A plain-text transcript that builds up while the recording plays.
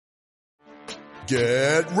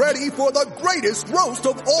Get ready for the greatest roast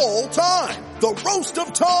of all time. The Roast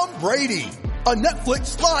of Tom Brady. A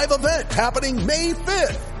Netflix live event happening May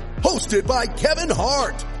 5th. Hosted by Kevin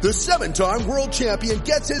Hart. The 7-time world champion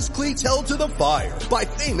gets his cleats held to the fire by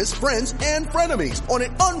famous friends and frenemies on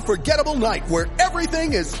an unforgettable night where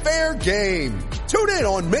everything is fair game. Tune in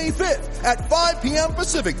on May 5th at 5 p.m.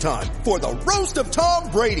 Pacific time for the Roast of Tom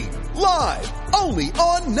Brady. Live only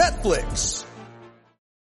on Netflix.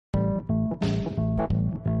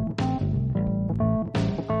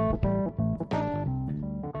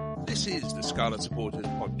 This is the Scarlet Supporters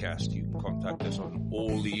Podcast. You can contact us on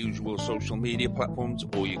all the usual social media platforms,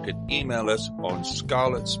 or you can email us on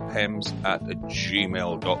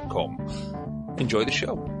scarletspems@gmail.com. Enjoy the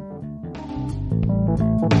show.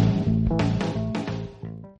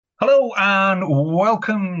 Hello and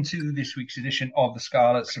welcome to this week's edition of the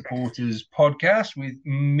Scarlet Supporters Podcast with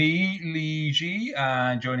me, Lee G,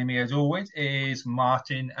 and joining me as always is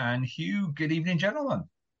Martin and Hugh. Good evening, gentlemen.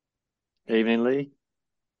 Evening, Lee.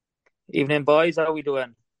 Evening, boys. How are we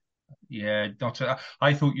doing? Yeah,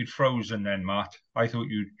 I thought you'd frozen then, Matt. I thought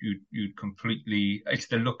you'd completely. It's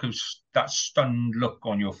the look of that stunned look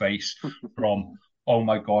on your face from, oh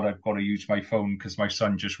my God, I've got to use my phone because my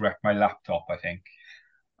son just wrecked my laptop, I think.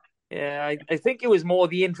 Yeah, I think it was more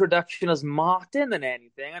the introduction as Martin than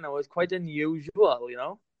anything. I know it was quite unusual, you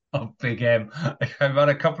know. Oh, Big M. I've had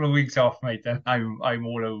a couple of weeks off, mate, and I'm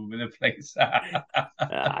all over the place.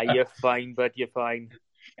 You're fine, but you're fine.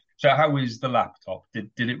 So how is the laptop?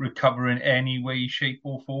 Did it recover in any way, shape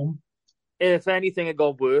or form? If anything, it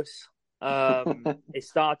got worse. It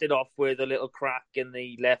started off with a little crack in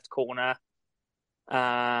the left corner.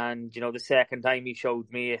 And, the second time he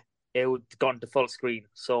showed me, it had gone to full screen.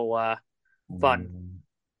 So, fun.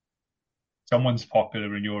 Someone's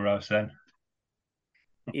popular in your house then.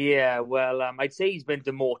 Yeah, well, I'd say he's been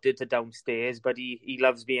demoted to downstairs, but he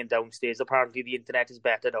loves being downstairs. Apparently the internet is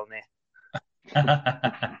better down there.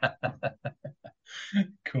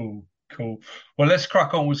 Cool. Well, let's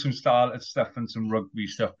crack on with some Scarlet stuff and some rugby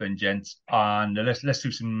stuff then, gents. And let's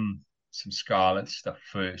do some Scarlet stuff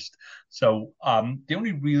first. So, the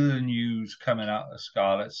only real news coming out of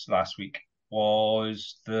Scarlets last week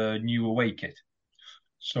was the new away kit.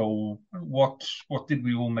 So, what did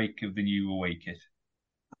we all make of the new away kit?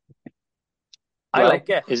 I like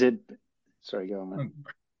it. Is it? Sorry, go on, man.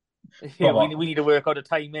 Yeah, we need to work out a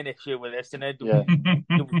timing issue with this, and do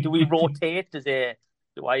we rotate? Do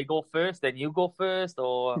I go first, then you go first,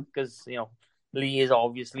 or because Lee is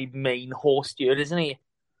obviously main host here, isn't he?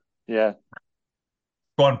 Yeah.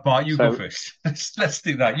 Go on, Mark. You go first. Let's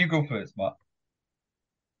do that. You go first, Mark.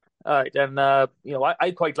 All right, and I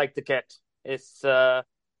quite like the kit. It's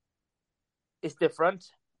different,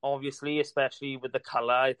 obviously, especially with the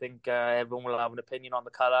color. I think everyone will have an opinion on the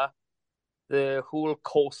color. The whole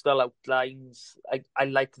coastal outlines, I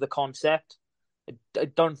like the concept. I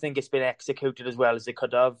don't think it's been executed as well as it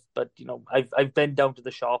could have, but I've been down to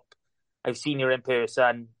the shop, I've seen you in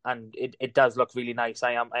person, and it does look really nice.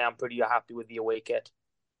 I am pretty happy with the away kit.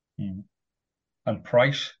 And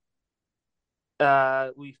price?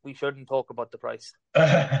 We shouldn't talk about the price.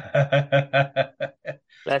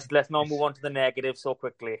 Let's not move on to the negative so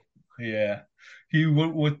quickly. Yeah, Hugh,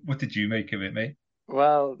 what did you make of it, mate?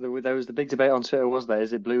 Well, there was the big debate on Twitter, was there?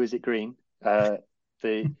 Is it blue? Is it green? The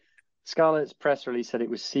Scarlet's press release said it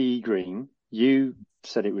was sea green. You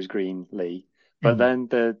said it was green, Lee. But then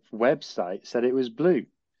the website said it was blue.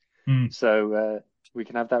 So we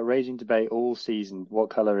can have that raging debate all season. What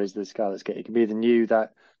colour is the Scarlet's kit? It can be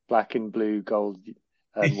that black and blue, gold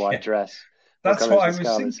and white dress. That's what I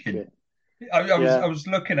was thinking. I was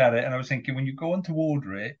looking at it and I was thinking, when you go on to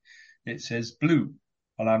order it, it says blue.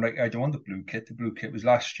 And I'm like, I don't want the blue kit. The blue kit was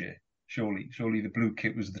last year. Surely the blue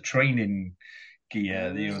kit was the training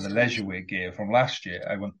gear, the leisure wear gear from last year.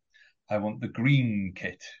 I want the green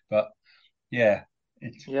kit. But yeah.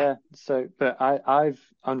 So, but I've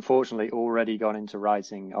unfortunately already gone into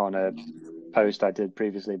writing on a post I did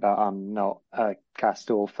previously about I'm not a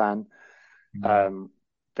Castore fan.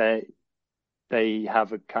 They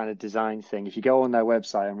have a kind of design thing. If you go on their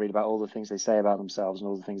website and read about all the things they say about themselves and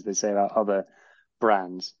all the things they say about other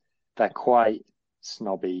brands, they're quite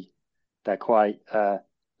snobby. They're quite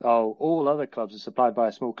all other clubs are supplied by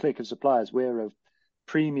a small clique of suppliers. We're a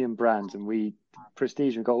premium brand and we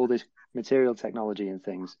prestige. We've got all this material technology and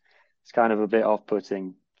things. It's kind of a bit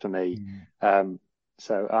off-putting for me.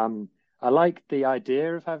 So I like the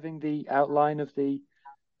idea of having the outline of the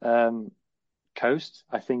coast.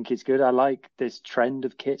 I think it's good. I like this trend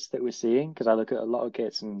of kits that we're seeing because I look at a lot of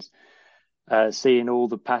kits and seeing all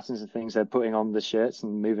the patterns and things they're putting on the shirts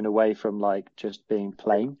and moving away from like just being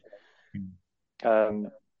plain.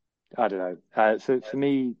 I don't know. For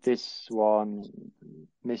me, this one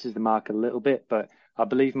misses the mark a little bit, but I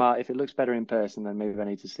believe, Mark, if it looks better in person, then maybe I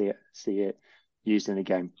need to see it used in a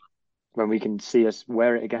game when we can see us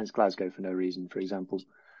wear it against Glasgow for no reason, for example.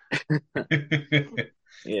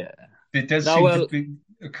 Yeah. There does Now, seem well, to be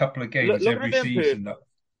a couple of games looking every at them season.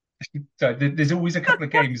 So there's always a couple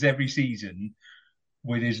of games every season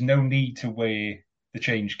where there's no need to wear the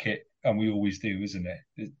change kit, and we always do, isn't it?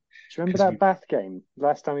 Do you remember Because that Bath game?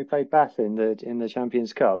 Last time we played Bath in the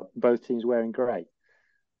Champions Cup, both teams wearing grey.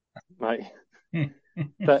 Like,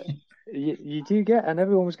 but you do get, and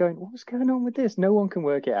everyone was going, "What's going on with this?" No one can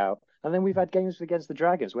work it out. And then we've had games against the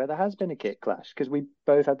Dragons where there has been a kit clash because we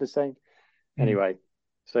both had the same. Anyway,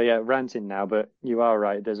 so yeah, ranting now, but you are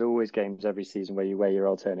right. There's always games every season where you wear your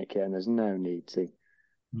alternate kit, and there's no need to.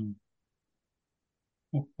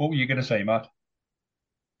 What were you going to say, Matt?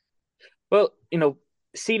 well,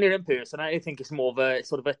 seeing it in person, I think it's more of a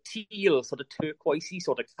sort of a teal, sort of turquoisey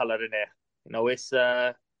sort of colour in it. It's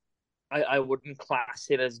I wouldn't class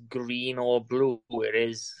it as green or blue. It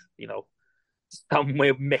is,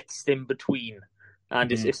 somewhere mixed in between,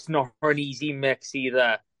 and it's not an easy mix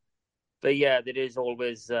either. But yeah, there is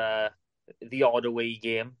always the odd away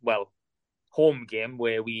game, well, home game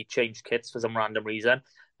where we change kits for some random reason.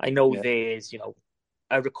 I know there's,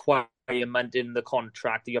 a requirement in the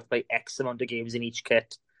contract that you have to play X amount of games in each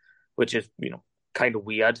kit, which is, kind of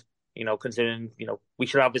weird, considering, we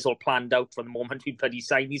should have this all planned out from the moment we bloody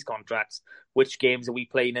sign these contracts. Which games are we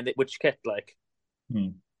playing in which kit, like?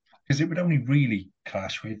 Because it would only really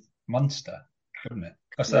clash with Munster, wouldn't it?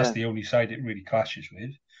 That's the only side it really clashes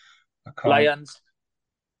with. Lions.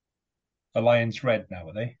 The Lions red now,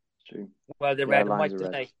 are they? True. Well, they're red and white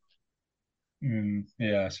today.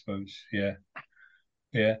 Yeah, I suppose.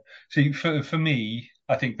 Yeah. See, for me,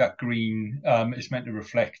 I think that green is meant to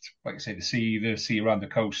reflect, like I say, the sea around the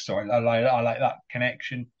coast. So I like that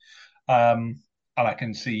connection. And I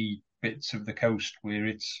can see bits of the coast where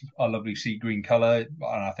it's a lovely sea green colour, and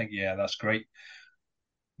I think that's great.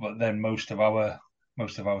 But then most of our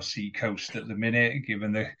sea coast at the minute,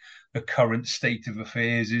 given the current state of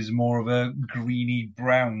affairs, is more of a greeny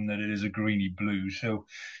brown than it is a greeny blue. So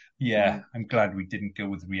I'm glad we didn't go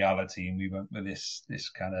with reality and we went with this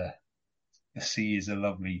kind of, the sea is a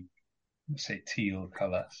lovely, let's say, teal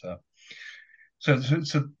colour. So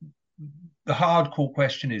the hardcore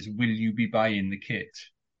question is, will you be buying the kit?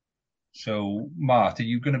 So Mart, are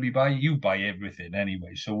you going to be buying? You buy everything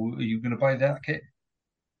anyway. So are you going to buy that kit?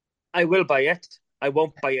 I will buy it. I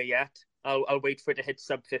won't buy it yet. I'll wait for it to hit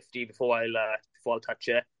sub 50 before I'll touch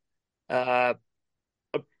it.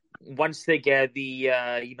 Once they get the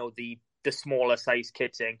smaller size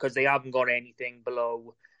kits in, because they haven't got anything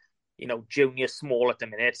below, junior small at the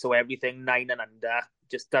minute. So everything 9 and under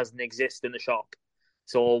just doesn't exist in the shop.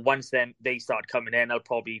 So once they start coming in, I'll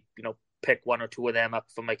probably pick 1 or 2 of them up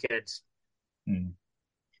for my kids.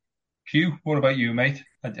 Hugh, what about you, mate?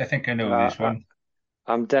 I think I know this one.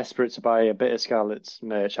 I'm desperate to buy a bit of Scarlet's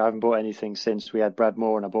merch. I haven't bought anything since we had Brad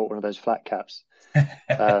Moore, and I bought one of those flat caps.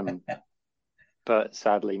 But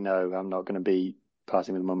sadly, no, I'm not going to be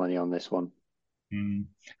passing with my money on this one.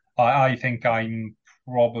 I think I'm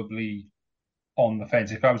probably on the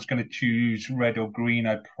fence. If I was going to choose red or green,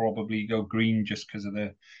 I'd probably go green just because of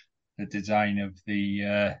the design of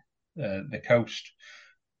the coast.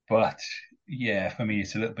 But for me,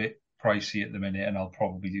 it's a little bit pricey at the minute, and I'll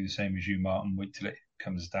probably do the same as you, Martin. Wait till it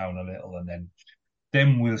comes down a little, and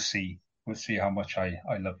then we'll see. We'll see how much I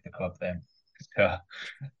love the club then.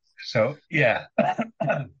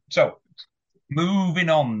 So moving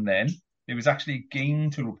on then, there was actually a game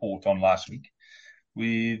to report on last week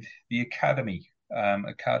with the academy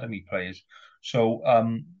players. So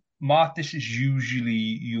Mark, this is usually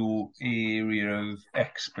your area of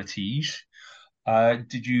expertise.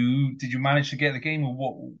 Did you manage to get the game, or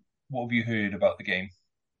what have you heard about the game?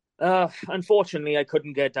 Unfortunately, I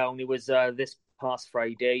couldn't get down. It was this past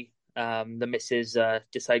Friday. The missus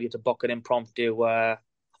decided to book an impromptu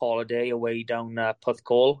holiday away down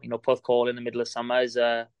Puthcall. Puthcall in the middle of summer is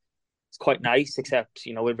it's quite nice, except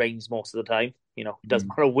it rains most of the time. It doesn't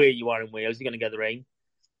matter where you are in Wales, you're going to get the rain.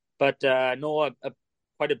 But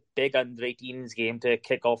quite a big under 18s game to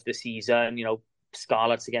kick off the season.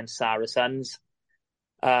 Scarlets against Saracens.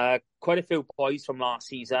 Quite a few boys from last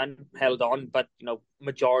season held on, but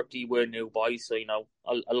majority were new boys, so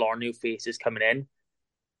a lot of new faces coming in,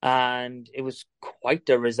 and it was quite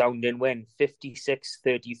a resounding win,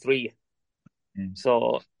 56-33.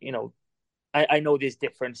 So I know there's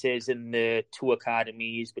differences in the 2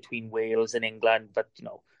 academies between Wales and England, but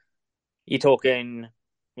you're talking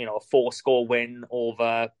a 4-score win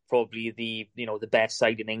over probably the best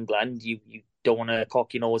side in England. You don't want to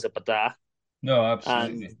cock your nose up at that. No,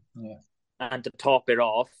 absolutely. And to top it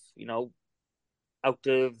off, out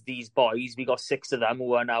of these boys, we got 6 of them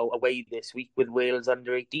who are now away this week with Wales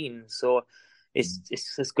under 18. So it's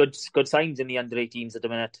good signs in the under 18s at the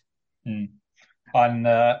minute. And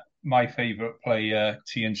my favourite player,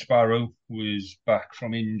 Tian Sparrow, was back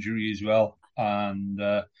from injury as well, and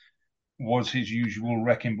was his usual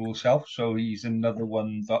wrecking ball self. So he's another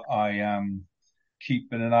one that I am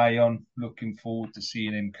keeping an eye on. Looking forward to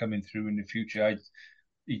seeing him coming through in the future.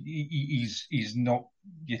 He's not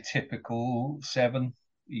your typical 7.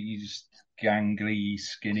 He's gangly,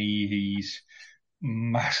 skinny. He's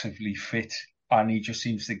massively fit, and he just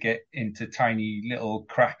seems to get into tiny little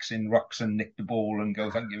cracks in rucks and nick the ball and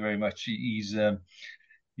go, "Thank you very much." He's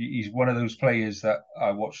one of those players that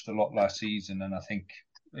I watched a lot last season, and I think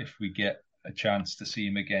if we get a chance to see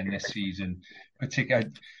him again this season,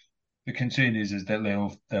 particularly, the concern is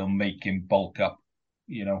that they'll make him bulk up,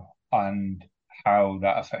 and how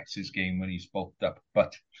that affects his game when he's bulked up.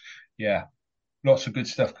 But yeah, lots of good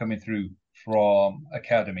stuff coming through from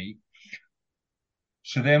Academy.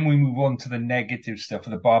 So then we move on to the negative stuff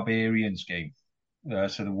of the Barbarians game.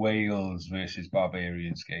 So the Wales versus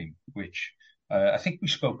Barbarians game, which I think we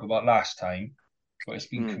spoke about last time, but it's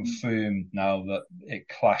been confirmed now that it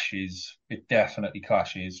definitely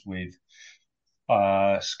clashes with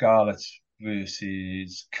Scarlets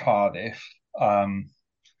versus Cardiff.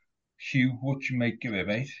 Hugh, what do you make of it,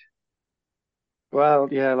 mate? Well,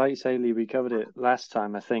 yeah, like you say, Lee, we covered it last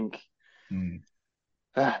time, I think.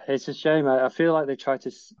 It's a shame. I feel like they tried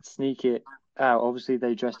to sneak it out. Obviously,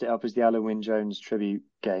 they dressed it up as the Alan Wynne-Jones tribute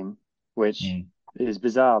game, which is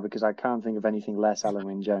bizarre because I can't think of anything less Alan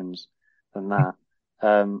Wynne-Jones than that.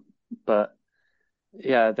 But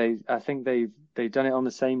yeah, I think they've done it on the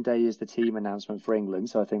same day as the team announcement for England,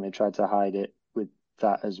 so I think they tried to hide it with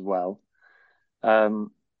that as well.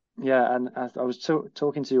 Yeah, and I was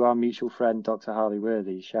talking to our mutual friend, Dr. Harley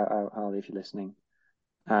Worthy. Shout out, Harley, if you're listening.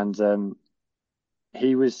 And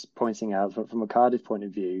he was pointing out that from a Cardiff point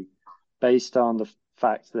of view, based on the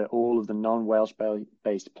fact that all of the non-Welsh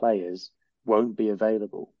based players won't be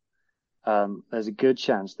available, there's a good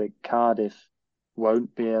chance that Cardiff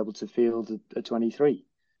won't be able to field a 23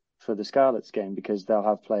 for the Scarlets game because they'll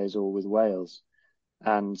have players all with Wales.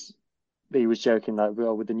 And he was joking that,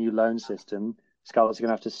 well, with the new loan system, Scarlets are going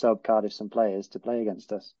to have to sub Cardiff some players to play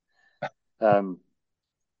against us.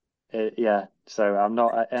 Yeah, so I'm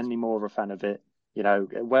not any more of a fan of it.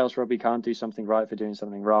 Wales rugby can't do something right for doing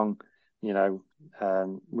something wrong. We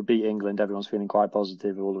beat England, everyone's feeling quite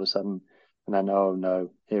positive all of a sudden. And then, oh no,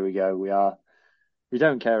 here we go. We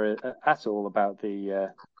don't care at all about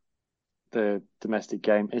the domestic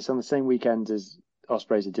game. It's on the same weekend as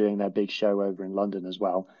Ospreys are doing their big show over in London as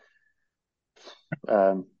well.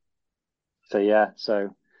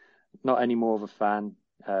 So not any more of a fan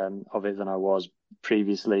of it than I was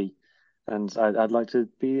previously. And I'd like to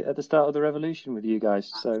be at the start of the revolution with you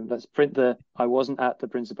guys. So let's print the "I wasn't at the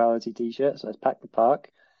Principality" t-shirt. So let's pack the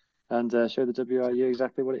park and show the WRU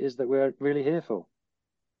exactly what it is that we're really here for.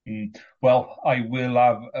 Well, I will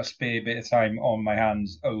have a spare bit of time on my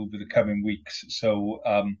hands over the coming weeks. So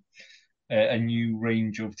a new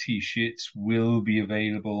range of t-shirts will be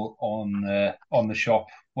available on the shop.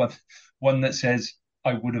 One that says,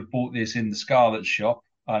 "I would have bought this in the Scarlet shop,"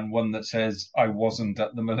 and one that says, "I wasn't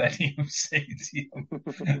at the Millennium Stadium."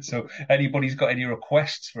 So anybody's got any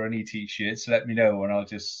requests for any t-shirts, let me know, and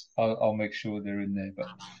I'll make sure they're in there. But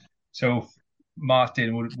so,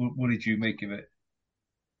 Martin, what did you make of it?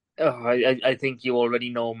 Oh, I think you already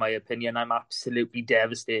know my opinion. I'm absolutely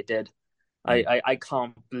devastated. I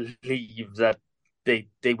can't believe that they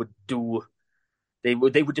would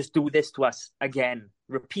just do this to us again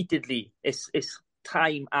repeatedly. It's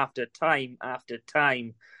time after time after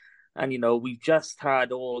time, and we've just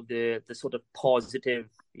had all the sort of positive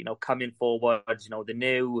coming forward. The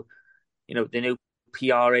new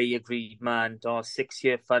PRA agreement or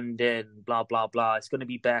 6-year funding, blah blah blah. It's going to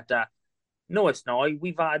be better. No, it's not.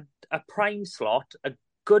 We've had a prime slot, a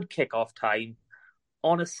good kickoff time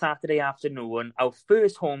on a Saturday afternoon, our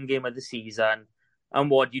first home game of the season. And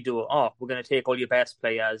what do you do? Oh, we're going to take all your best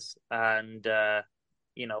players and, we'll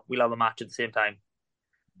have a match at the same time.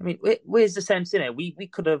 I mean, where's the sense in it? We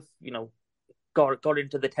could have, got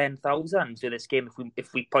into the 10,000s in this game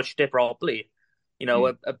if we pushed it properly.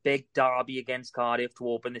 A big derby against Cardiff to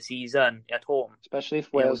open the season at home. Especially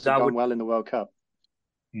if Wales have gone well in the World Cup.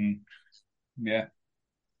 Yeah.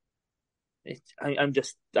 I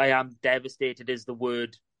am devastated is the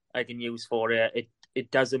word I can use for it.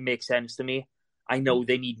 It doesn't make sense to me. I know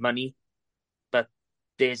they need money, but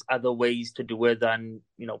there's other ways to do it than,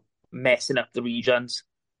 messing up the regions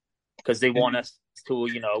because they want us to,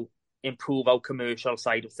 improve our commercial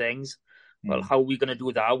side of things. Well, how are we going to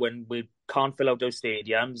do that when we can't fill out those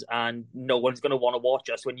stadiums and no one's going to want to watch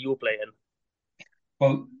us when you're playing?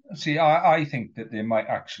 Well, see, I think that there might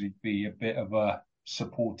actually be a bit of a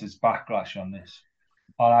supporters backlash on this.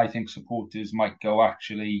 And I think supporters might go,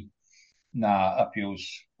 actually, nah, up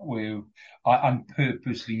yours. And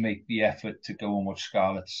purposely make the effort to go and watch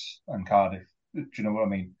Scarlets and Cardiff. Do you know what I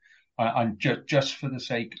mean? And just for the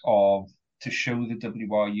sake of, to show the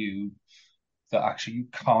WRU that actually you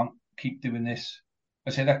can't keep doing this. I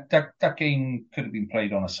say that game could have been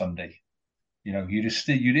played on a Sunday.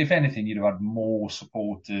 If anything, you'd have had more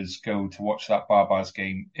supporters go to watch that Barbars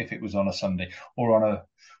game if it was on a Sunday or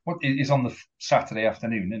what is on the Saturday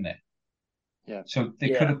afternoon, isn't it? Yeah. So they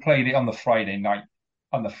could have played it on the Friday night.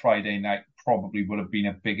 On the Friday night probably would have been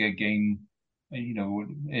a bigger game,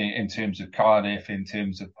 in terms of Cardiff, in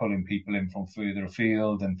terms of pulling people in from further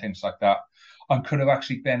afield and things like that, and could have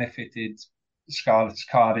actually benefited Scarlet's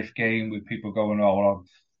Cardiff game with people going, oh, well,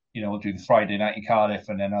 I'll do the Friday night in Cardiff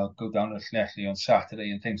and then I'll go down to Leslie on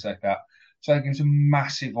Saturday and things like that. So I think it was a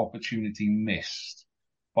massive opportunity missed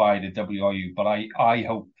by the WRU. But I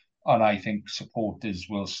hope and I think supporters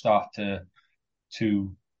will start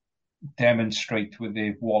to demonstrate with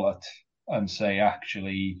their wallet and say,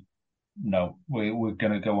 actually, no, we're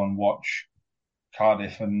going to go and watch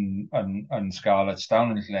Cardiff and Scarlets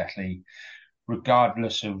down in Leslie,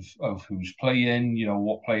 regardless of who's playing,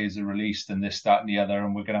 what players are released and this, that, and the other,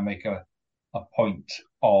 and we're going to make a point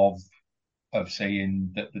of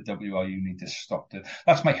saying that the WRU need to stop it.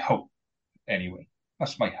 That's my hope, anyway.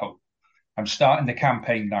 That's my hope. I'm starting the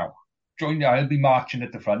campaign now. I'll be marching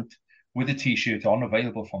at the front with a T-shirt on,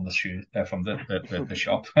 available from the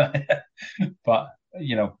shop. But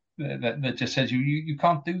that just says you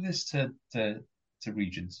can't do this to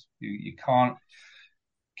regions. You can't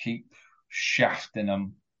keep shafting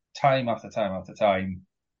them time after time after time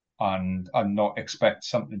and not expect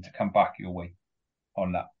something to come back your way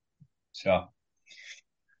on that. So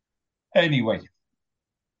anyway,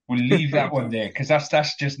 we'll leave that one there because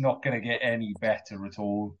that's just not going to get any better at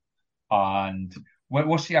all. And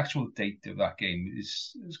what's the actual date of that game?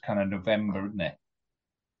 It's kind of November, isn't it?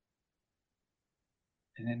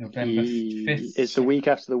 Isn't it November 5th? It's the week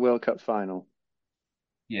after the World Cup final.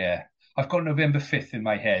 Yeah. I've got November 5th in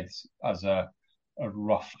my head as a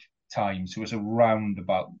rough time. So it's around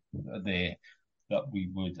about there that we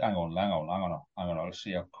would... Hang on. I'll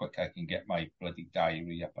see how quick I can get my bloody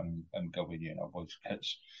diary up and going, boys.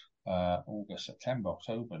 Because August, September,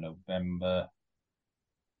 October, November...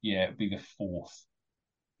 Yeah, it'd be the 4th.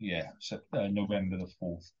 Yeah, November the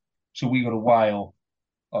 4th. So we got a while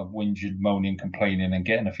of whinging, moaning, complaining, and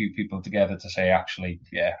getting a few people together to say, actually,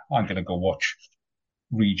 yeah, I'm going to go watch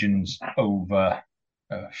regions over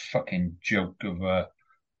a fucking joke of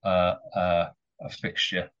a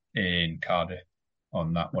fixture in Cardiff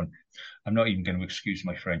on that one. I'm not even going to excuse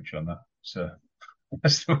my French on that. So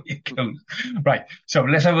that's the way it goes. Right. So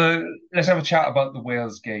let's have a chat about the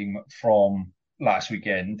Wales game from last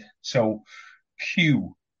weekend. So,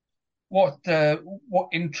 Q, what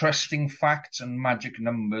interesting facts and magic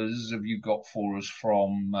numbers have you got for us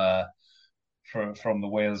from the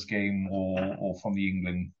Wales game or from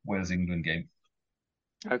the Wales-England game?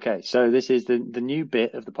 Okay, so this is the new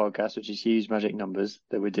bit of the podcast, which is Hugh's magic numbers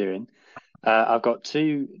that we're doing. I've got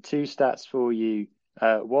two stats for you.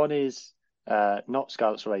 One is not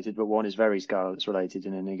Scarlets related, but one is very Scarlets related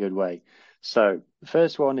and in a good way. So the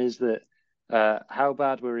first one is that how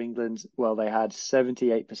bad were England? Well, they had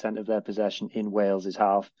 78% of their possession in Wales's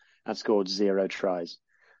half and scored 0 tries.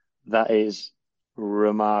 That is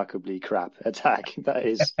remarkably crap attack. That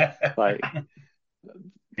is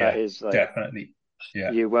definitely.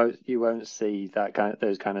 Yeah. You won't see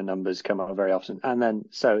those kind of numbers come out very often. And then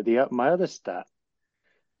my other stat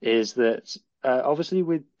is that obviously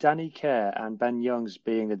with Danny Care and Ben Youngs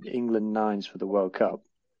being the England nines for the World Cup,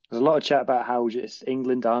 there's a lot of chat about how just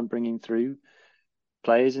England aren't bringing through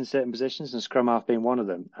players in certain positions, and scrum half being one of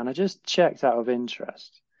them. And I just checked out of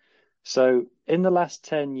interest. So in the last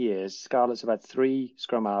 10 years, Scarlets have had 3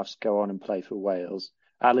 scrum halves go on and play for Wales: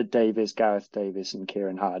 Aled Davies, Gareth Davies, and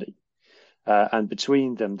Kieran Hardy. And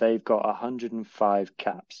between them, they've got 105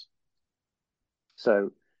 caps.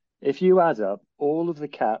 So if you add up all of the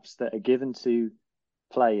caps that are given to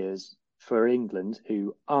players for England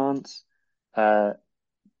who aren't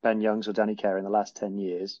Ben Youngs or Danny Care in the last 10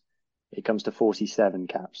 years, it comes to 47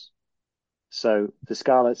 caps. So the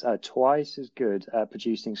Scarlets are twice as good at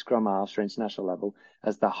producing scrum halves for international level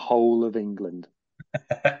as the whole of England.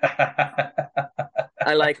 I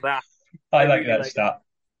like that. I like really that stat.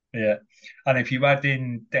 Yeah. And if you add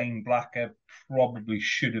in Dane Blacker, probably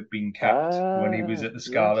should have been capped when he was at the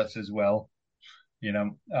Scarlets as well. You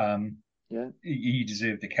know, yeah, he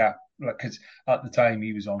deserved the cap, because at the time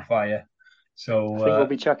he was on fire. So I think we'll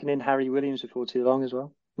be chucking in Harry Williams before too long as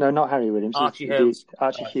well. No, not Harry Williams. Archie Hughes.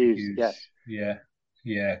 Archie Hughes. Yes. Yeah.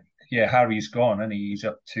 Harry's gone, and he's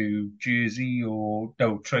up to Jersey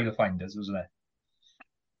Trail Finders, wasn't it?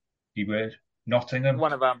 He was Nottingham.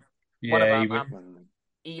 One of them. Yeah,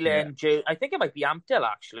 Elan, I think it might be Ampthill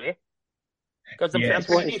actually. Because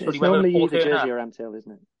it's normally either Jersey or Ampthill,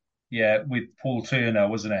 isn't it? Yeah, with Paul Turner,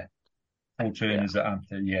 wasn't it? Paul Turner's at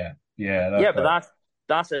Ampthill. Yeah. But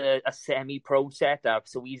that's a semi-pro setup,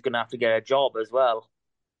 so he's going to have to get a job as well.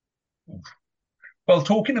 Well,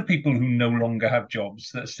 talking to people who no longer have jobs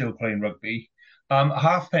that are still playing rugby,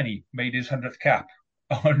 Halfpenny made his 100th cap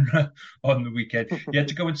on the weekend. He had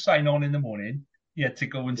to go and sign on in the morning. He had to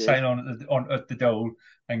go and sign on at the Dole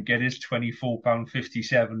and get his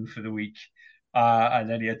 £24.57 for the week, and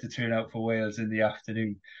then he had to turn out for Wales in the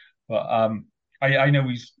afternoon. But I know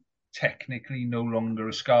he's technically no longer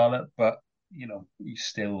a Scarlet, but he's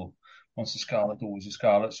still, once a Scarlet, always a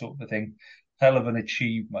Scarlet sort of thing. Hell of an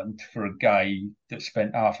achievement for a guy that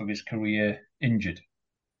spent half of his career injured.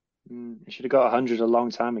 He should have got 100 a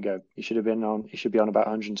long time ago. He should be on about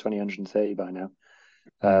 120, 130 by now.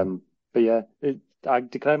 But yeah, I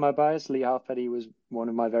declare my bias. Lee Halfpenny was one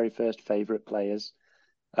of my very first favourite players.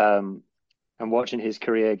 And watching his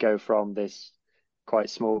career go from this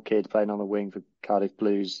quite small kid playing on the wing for Cardiff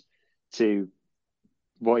Blues to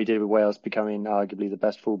what he did with Wales, becoming arguably the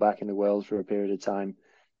best fullback in the world for a period of time.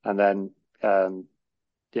 And then,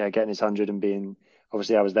 getting his 100 and being,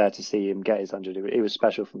 obviously I was there to see him get his 100. It was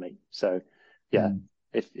special for me. So yeah,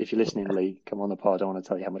 if you're listening, Lee, come on the pod. I want to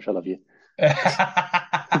tell you how much I love you.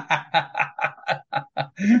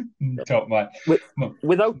 Top man.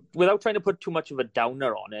 Without trying to put too much of a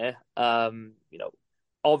downer on it,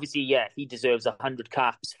 obviously, he deserves 100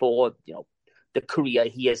 caps for the career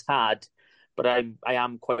he has had. But I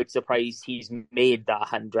am quite surprised he's made that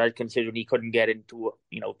 100, considering he couldn't get into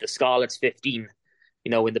the Scarlets 15,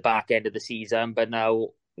 in the back end of the season. But now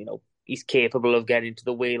he's capable of getting to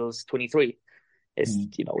the Wales 23.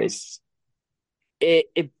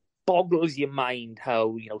 It boggles your mind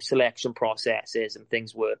how selection processes and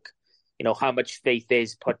things work. How much faith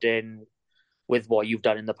is put in with what you've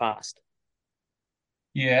done in the past.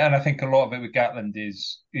 Yeah, and I think a lot of it with Gatland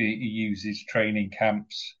is he uses training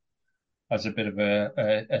camps as a bit of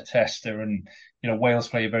a tester, and Wales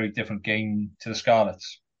play a very different game to the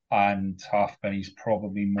Scarlets, and Halfpenny's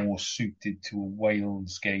probably more suited to a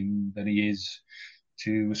Wales game than he is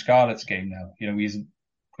to a Scarlets game now. He isn't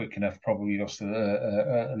quick enough, probably lost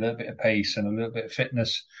a little bit of pace and a little bit of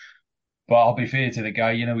fitness. But I'll be fair to the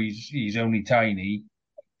guy, he's only tiny,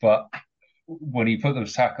 but when he put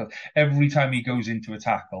those tackles, every time he goes into a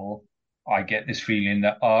tackle, I get this feeling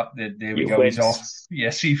that there we go, he's off.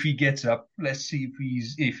 Yeah, see if he gets up. Let's see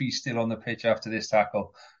if he's still on the pitch after this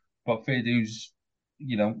tackle. But fair dues,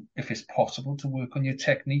 if it's possible to work on your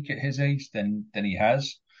technique at his age, then he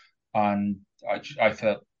has. And I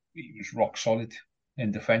felt he was rock solid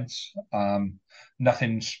in defence.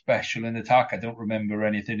 Nothing special in attack. I don't remember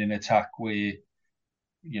anything in attack where,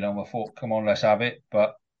 I thought, come on, let's have it.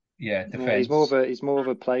 But yeah, defence. Yeah, he's more of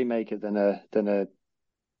a playmaker than a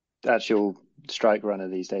actual strike runner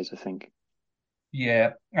these days, I think.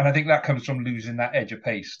 Yeah, and I think that comes from losing that edge of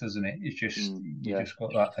pace, doesn't it? It's just you just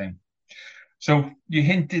got that thing. So you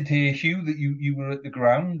hinted here, Hugh, that you were at the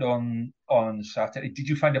ground on Saturday. Did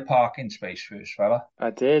you find a parking space first, fella?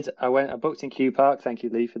 I did. I booked in Q Park. Thank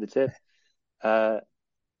you, Lee, for the tip.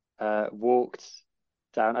 Walked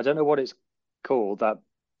down. I don't know what it's called. That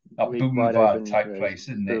boulevard type place,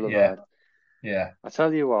 isn't it? Boulevard. Yeah. I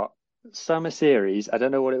tell you what, summer series. I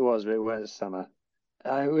don't know what it was, but it was summer.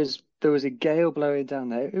 There was a gale blowing down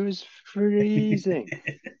there. It was freezing.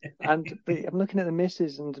 But I'm looking at the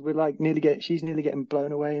missus, and we're she's nearly getting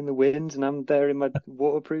blown away in the wind, and I'm there in my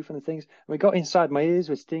waterproof and things. And we got inside, my ears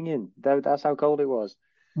were stinging. That's how cold it was.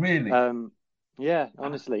 Really? Yeah,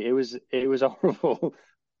 honestly, it was horrible.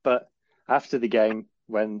 But after the game,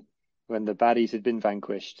 when the baddies had been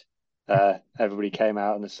vanquished, everybody came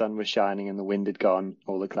out and the sun was shining and the wind had gone,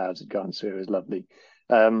 all the clouds had gone, so it was lovely.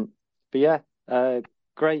 But yeah,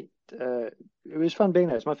 great. It was fun being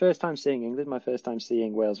there. It's my first time seeing England, my first time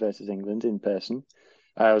seeing Wales versus England in person.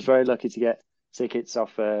 I was very lucky to get tickets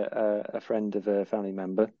off a friend of a family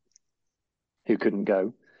member who couldn't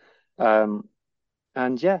go.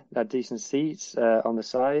 And yeah, had decent seats on the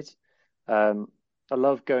side. I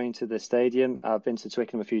love going to the stadium. I've been to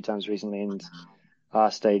Twickenham a few times recently, and our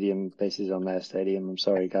stadium basically is on their stadium. I'm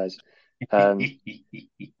sorry, guys. And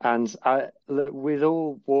with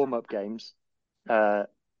all warm-up games, at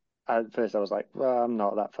first I was like, well, I'm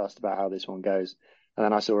not that fussed about how this one goes. And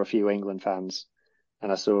then I saw a few England fans,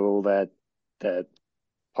 and I saw all their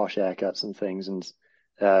posh haircuts and things, and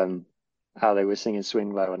how they were singing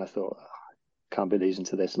Swing Low, and I thought, oh, I can't be losing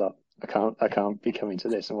to this lot. I can't be coming to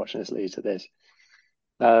this and watching us lose to this.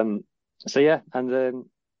 So yeah, and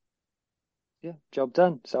yeah, job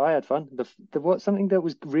done. So I had fun. Something that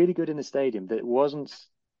was really good in the stadium that wasn't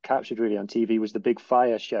captured really on TV was the big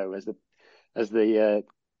fire show as the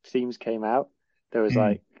themes came out. There was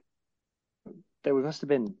there must have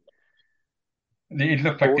been. It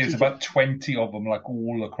looked like there's about 20 of them, like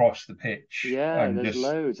all across the pitch. Yeah, and there's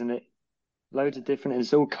loads, and loads of different, and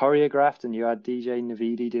it's all choreographed, and you had DJ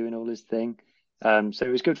Navidi doing all his thing. So it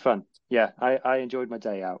was good fun. Yeah, I enjoyed my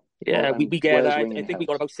day out. Yeah, we get. I think we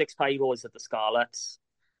got about 6 pyros at the Scarlets,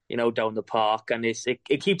 down the park, and it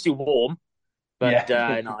keeps you warm. But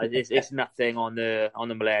no, it's nothing on the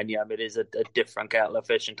Millennium. It is a different kettle of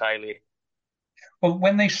fish entirely. Well,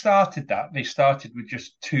 when they started with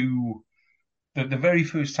just two. The very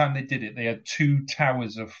first time they did it, they had 2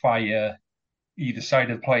 towers of fire either side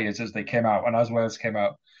of players as they came out, and as Wales came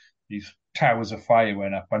out, these towers of fire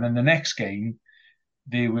went up. And in the next game,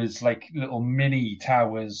 there was like little mini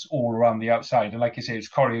towers all around the outside, and like you say, it's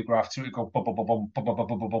choreographed, so it would go bum bum bum bum bum bum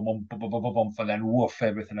bum bum bum bum bum bum bum, and then woof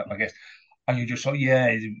everything up, I guess. And you just thought,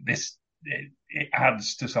 yeah, it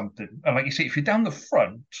adds to something. And like you say, if you're down the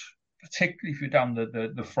front, particularly if you're down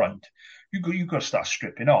the front, you've got to start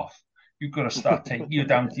stripping off. You've got to start taking you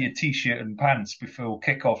down to your t-shirt and pants before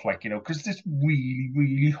kickoff, because it's really,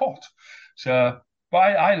 really hot. So, but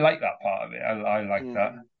I like that part of it. I like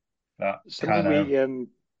that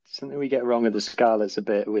something we get wrong at the Scarlets a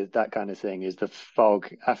bit with that kind of thing is the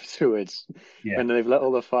fog afterwards. Yeah. When they've let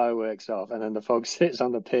all the fireworks off, and then the fog sits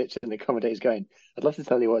on the pitch, and the commentator's going, "I'd love to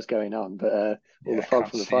tell you what's going on, but all the fog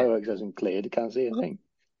from the fireworks hasn't cleared. You can't see a thing."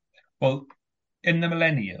 Well, in the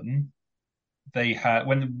Millennium, they had,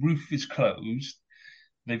 when the roof is closed,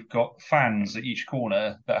 they've got fans at each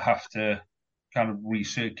corner that have to kind of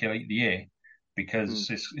recirculate the air, because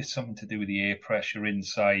it's something to do with the air pressure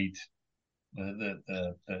inside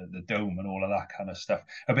the dome and all of that kind of stuff.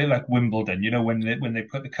 A bit like Wimbledon, when they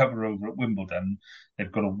put the cover over at Wimbledon,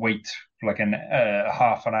 they've got to wait for like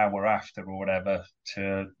half an hour after or whatever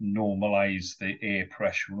to normalise the air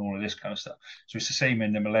pressure and all of this kind of stuff. So it's the same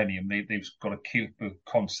in the Millennium. They've got to keep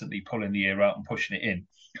constantly pulling the air out and pushing it in.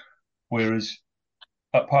 Whereas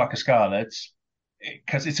at Parc y Scarlets,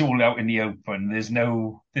 because it's all out in the open, there's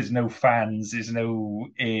no fans, there's no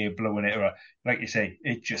air blowing it around. Like you say,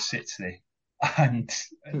 it just sits there. And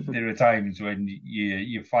there are times when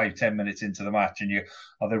you're 5-10 minutes into the match and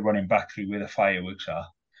they're running back through where the fireworks are.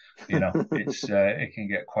 It can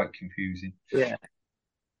get quite confusing. Yeah,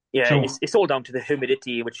 so, it's all down to the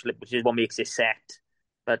humidity, which is what makes it set.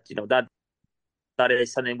 But that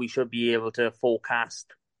is something we should be able to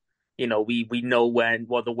forecast. We know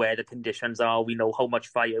what the weather conditions are. We know how much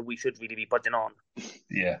fire we should really be putting on.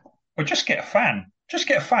 Yeah, or just get a fan. Just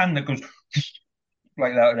get a fan that goes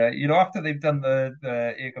like that. After they've done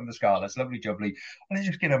the Here Come the Scarlets, lovely jubbly, and they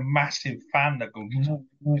just get a massive fan that goes,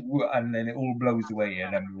 and then it all blows away,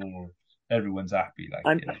 and then everyone's happy.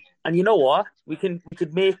 And you know what? We could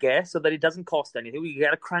make it so that it doesn't cost anything. We can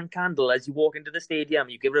get a crank candle as you walk into the stadium.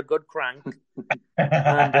 You give it a good crank,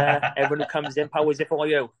 and everyone who comes in powers it for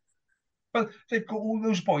you. Well, they've got all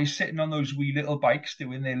those boys sitting on those wee little bikes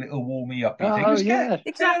doing their little warming up. Yeah,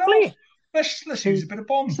 exactly. Let's use a bit of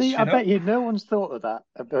bombs. See, I bet no one's thought of that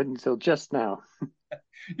until just now.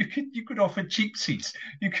 You could offer cheap seats.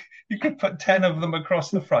 You could put 10 of them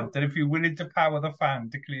across the front, and if you're willing to power the fan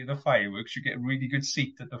to clear the fireworks, you get a really good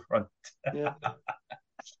seat at the front. Yeah.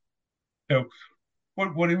 So,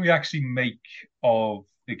 what do we actually make of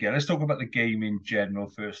the game? Let's talk about the game in general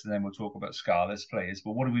first, and then we'll talk about Scarlets players.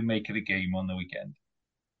 But what do we make of the game on the weekend?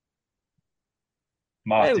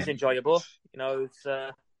 Martin. It was enjoyable.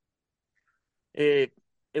 It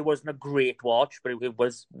wasn't a great watch, but it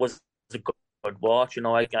was a good watch.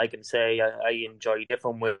 I can say I enjoyed it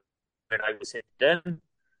from when I was sitting,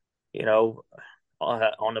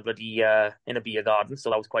 on a bloody in a beer garden,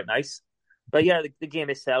 so that was quite nice. But yeah, the game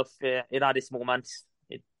itself, it had its moments.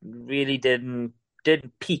 It really didn't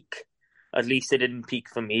peak. At least it didn't peak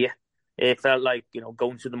for me. It felt like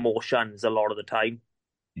going through the motions a lot of the time.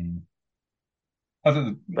 I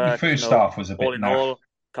think the first half was a bit naff.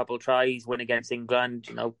 couple of tries, win against England.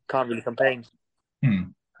 Can't really complain.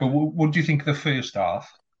 But what do you think of the first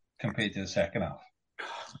half compared to the second half?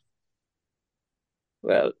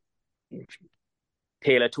 Well,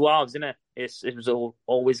 tale of two halves, isn't it? It was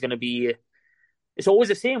always going to be. It's always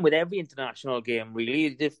the same with every international game,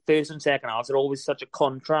 really. The first and second halves are always such a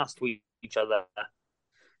contrast with each other.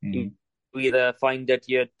 You either find that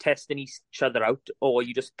you're testing each other out, or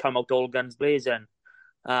you just come out all guns blazing.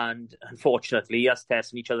 And unfortunately, us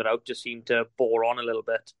testing each other out just seemed to bore on a little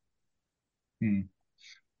bit.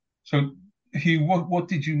 So, Hugh, what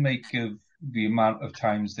did you make of the amount of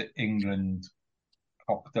times that England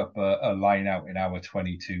cocked up a line out in hour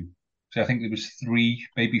 22? So I think there was 3,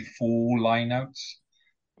 maybe 4 line outs.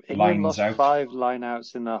 England lost 5 line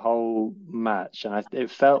outs in the whole match, and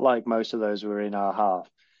it felt like most of those were in our half.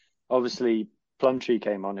 Obviously, Plumtree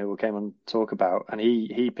came on, who we came on to talk about, and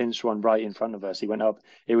he pinched one right in front of us. He went up.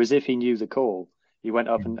 It was as if he knew the call. He went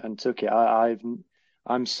up and took it.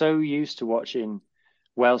 I'm so used to watching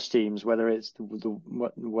Welsh teams, whether it's the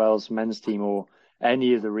Wales men's team or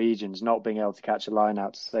any of the regions, not being able to catch a line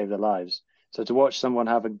out to save their lives. So to watch someone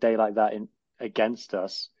have a day like that against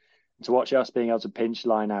us, to watch us being able to pinch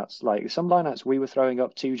lineouts, like some lineouts we were throwing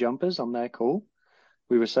up 2 jumpers on their call.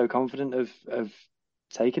 We were so confident of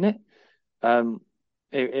taking it.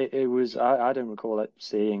 It was, I don't recall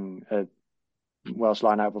seeing a Welsh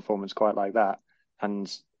lineout performance quite like that.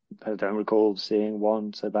 And I don't recall seeing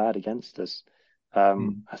one so bad against us. I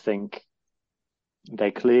think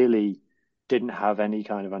they clearly didn't have any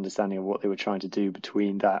kind of understanding of what they were trying to do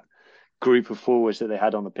between that group of forwards that they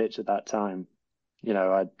had on the pitch at that time.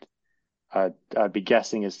 I'd be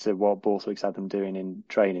guessing as to what Borthwick's had them doing in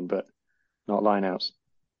training, but not lineouts.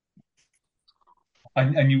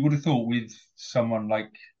 And you would have thought with someone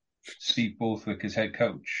like Steve Borthwick as head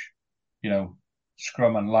coach,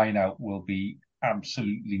 scrum and lineout will be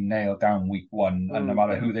absolutely nailed down week 1, and no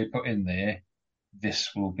matter who they put in there,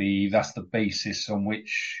 that's the basis on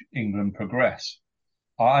which England progress.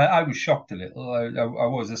 I was shocked a little. I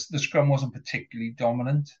was. The scrum wasn't particularly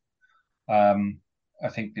dominant. I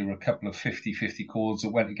think there were a couple of 50-50 calls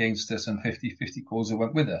that went against us and 50-50 calls that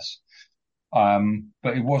went with us.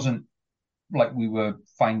 But it wasn't like we were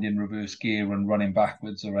finding reverse gear and running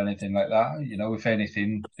backwards or anything like that. If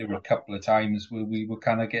anything, there were a couple of times where we were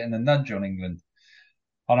kind of getting a nudge on England.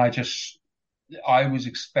 And I was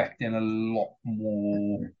expecting a lot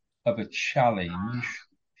more of a challenge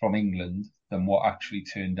from England than what actually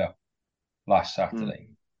turned up last Saturday.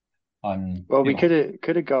 And we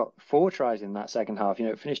could have got 4 tries in that second half.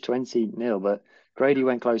 It finished 20-0, but Grady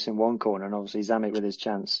went close in one corner, and obviously Zammit with his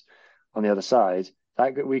chance on the other side.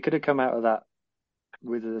 We could have come out of that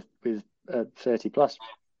with 30 plus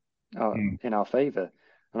in our favour,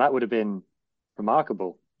 and that would have been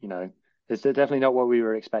remarkable. It's definitely not what we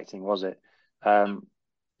were expecting, was it?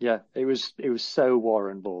 It was so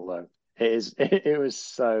Warren Ball though. It was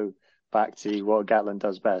so back to what Gatland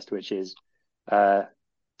does best, which is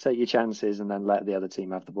take your chances and then let the other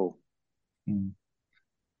team have the ball.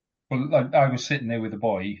 Well, I was sitting there with the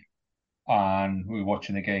boy and we were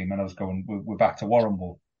watching the game and I was going, we're back to Warren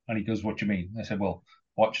Ball. And he goes, what do you mean? I said, well,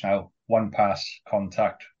 watch now. 1 pass,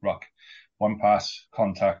 contact, ruck. 1 pass,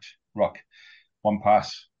 contact, ruck. 1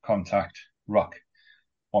 pass, contact, ruck.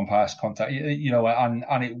 1 pass, contact,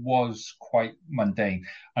 and it was quite mundane.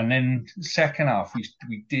 And then second half,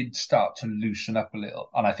 we did start to loosen up a little.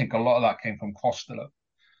 And I think a lot of that came from Costello.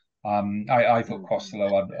 I thought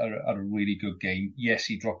Costello had a really good game. Yes,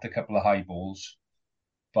 he dropped a couple of high balls,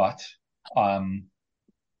 but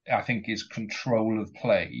I think his control of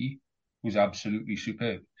play was absolutely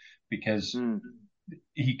superb because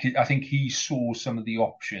I think he saw some of the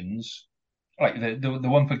options, like the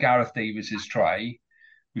one for Gareth Davies's try.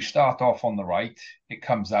 We start off on the right, it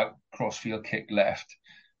comes out, crossfield kick left,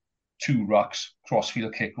 2 rucks,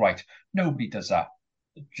 crossfield kick right. Nobody does that.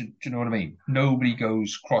 Do you know what I mean? Nobody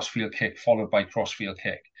goes crossfield kick followed by crossfield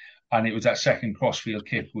kick. And it was that second crossfield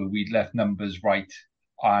kick where we'd left numbers right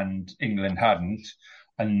and England hadn't.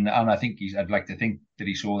 And I think I'd like to think that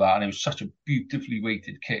he saw that. And it was such a beautifully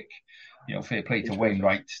weighted kick. Fair play to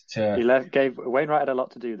Wainwright. Wainwright had a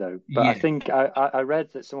lot to do though. But I think I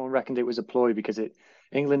read that someone reckoned it was a ploy because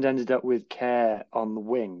England ended up with Kerr on the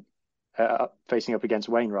wing facing up against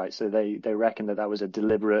Wainwright. So they reckon that was a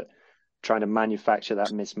deliberate trying to manufacture that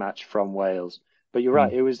mismatch from Wales. But you're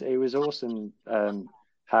right, it was awesome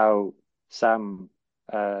how Sam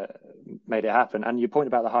made it happen. And your point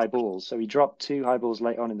about the high balls. So he dropped 2 high balls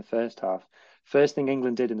late on in the first half. First thing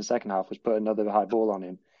England did in the second half was put another high ball on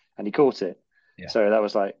him, and he caught it. Yeah. So that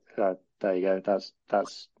was like, there you go. That's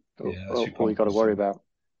all you got to worry about.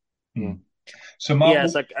 So, Mark,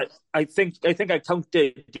 Yes, I think I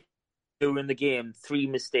counted during the game 3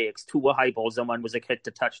 mistakes. 2 were high balls and 1 was a hit to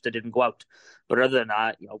touch that didn't go out. But other than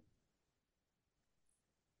that,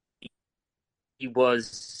 he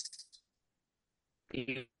was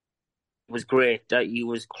he was great. He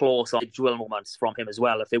was close on dual moments from him as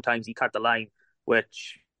well. A few times he cut the line,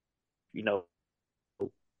 which we're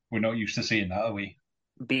not used to seeing that, are we?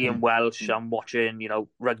 Being Welsh and watching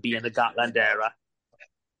rugby in the Gatland era,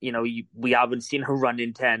 we haven't seen a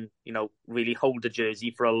running 10, really hold the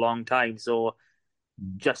jersey for a long time. So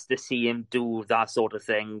just to see him do that sort of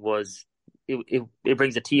thing it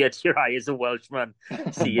brings a tear to your eye as a Welshman,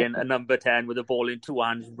 seeing a number 10 with a ball in 2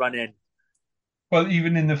 hands running. Well,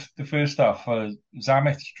 even in the first half,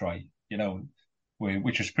 Zamet's try,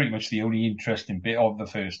 which was pretty much the only interesting bit of the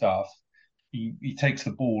first half. He takes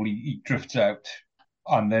the ball, he drifts out,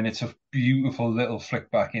 and then it's a beautiful little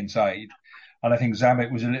flick back inside. And I think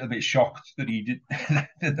Zamet was a little bit shocked that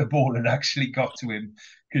that the ball had actually got to him,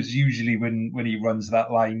 because usually when he runs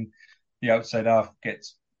that line, the outside half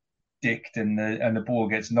gets dicked and the ball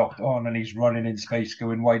gets knocked on, and he's running in space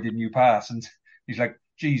going, "Why didn't you pass?" And he's like,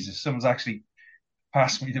 "Jesus, someone's actually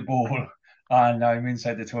passed me the ball, and I'm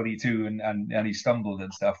inside the 22," and he stumbled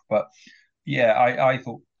and stuff. But yeah, I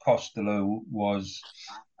thought Costello was.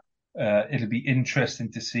 It'll be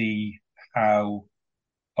interesting to see how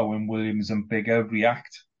Owen Williams and Biggar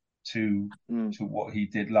react to what he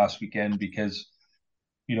did last weekend, because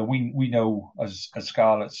we know as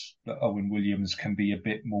Scarlets that Owen Williams can be a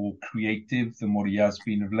bit more creative than what he has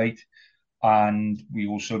been of late, and we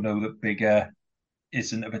also know that Biggar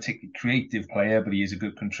isn't a particularly creative player, but he is a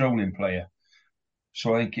good controlling player.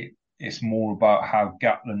 So I think it's more about how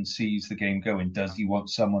Gatland sees the game going. Does he want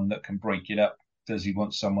someone that can break it up? Does he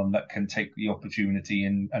want someone that can take the opportunity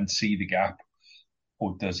and see the gap?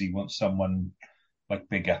 Or does he want someone like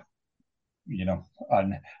Biggar?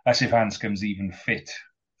 And as if Anscombe's even fit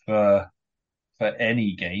for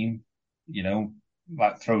any game,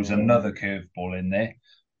 that throws another curveball in there.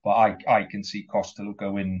 But I can see Costello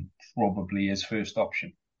going probably his first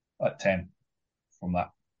option at 10 from that.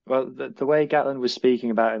 Well, the way Gatland was speaking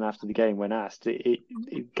about him after the game when asked,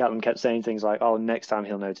 Gatland kept saying things like, "Oh, next time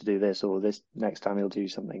he'll know to do this," or "this next time he'll do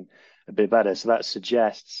something a bit better." So that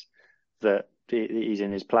suggests that he's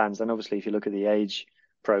in his plans. And obviously, if you look at the age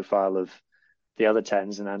profile of the other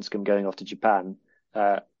 10s and Anscombe going off to Japan,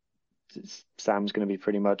 Sam's going to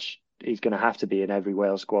be he's going to have to be in every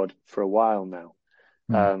Wales squad for a while now,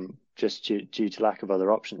 just due to lack of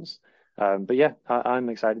other options. But yeah, I'm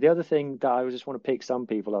excited. The other thing that I just want to pick some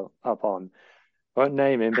people up on, I won't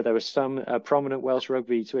name him, but there was a prominent Welsh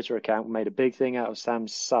rugby Twitter account made a big thing out of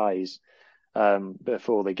Sam's size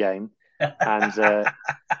before the game, and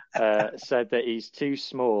said that he's too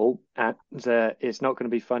small, and it's not going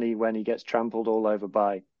to be funny when he gets trampled all over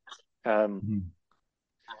by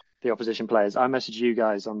the opposition players. I messaged you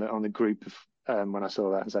guys on the group when I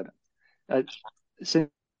saw that and said,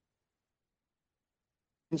 since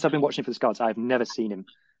I've been watching for the Scots, I've never seen him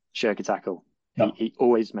shirk a tackle. No. He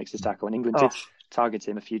always makes his tackle, and England did target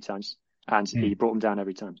him a few times, and he brought him down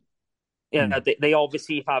every time. Yeah, they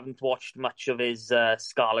obviously haven't watched much of his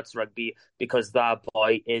Scarlets rugby, because that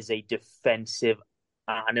boy is a defensive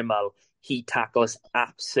animal. He tackles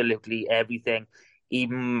absolutely everything. He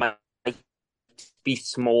might be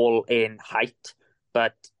small in height,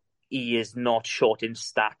 but he is not short in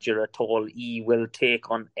stature at all. He will take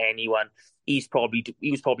on anyone. He was probably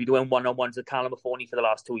doing one-on-ones with Callum Mahoney for the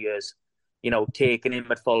last 2 years, taking him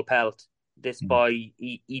at full pelt. This boy,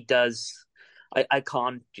 he does. I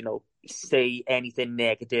can't, say anything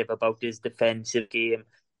negative about his defensive game.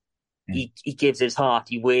 He gives his heart.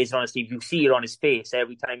 He wears it on his sleeve. You see it on his face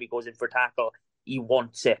every time he goes in for a tackle. He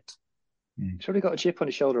wants it. He's probably got a chip on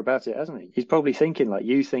his shoulder about it, hasn't he? He's probably thinking like,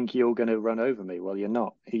 "You think you're going to run over me? Well, you're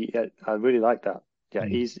not." I really like that. Yeah,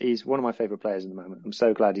 he's one of my favourite players at the moment. I'm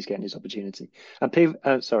so glad he's getting his opportunity. And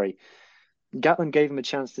Gatland gave him a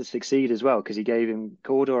chance to succeed as well, because he gave him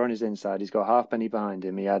Cawdor on his inside. He's got Halfpenny behind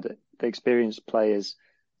him. He had the experienced players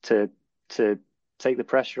to take the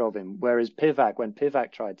pressure of him. Whereas when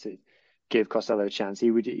Pivac tried to give Costello a chance, he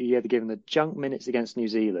either give him the junk minutes against New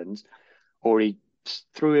Zealand, or he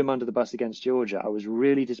threw him under the bus against Georgia. I was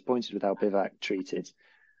really disappointed with how Pivac treated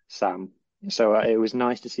Sam. So it was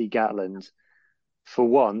nice to see Gatland, for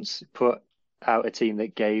once, put out a team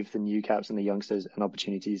that gave the new caps and the youngsters an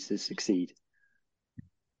opportunity to succeed.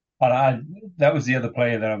 And that was the other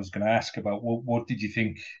player that I was going to ask about. What did you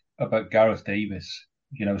think about Gareth Davis?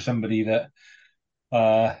 Somebody that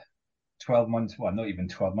 12 months, well, not even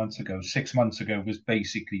 12 months ago, 6 months ago, was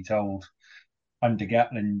basically told, under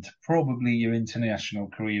Gatland, probably your international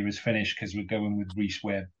career is finished because we're going with Rhys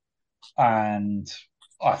Webb. And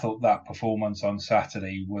I thought that performance on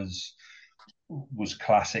Saturday was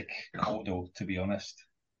classic Cordo, to be honest.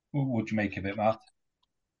 What do you make of it, Matt?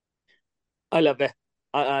 I love it.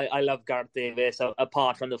 I love Gareth Davies,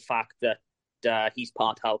 apart from the fact that he's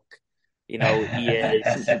part Hulk. You know, he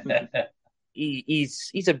is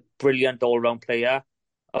he's a brilliant all-round player.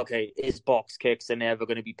 Okay, his box kicks are never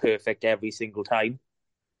going to be perfect every single time.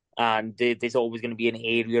 And there's always going to be an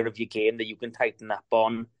area of your game that you can tighten up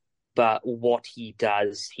on. But what he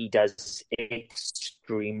does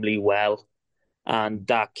extremely well. And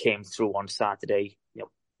that came through on Saturday,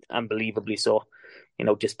 unbelievably so.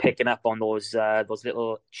 Just picking up on those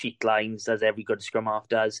little cheat lines as every good scrum half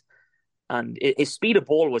does. And his speed of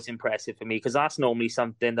ball was impressive for me, because that's normally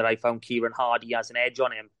something that I found Kieran Hardy has an edge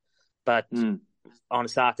on him. But on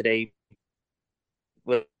Saturday,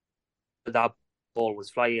 that ball was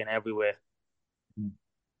flying everywhere.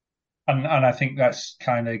 And I think that's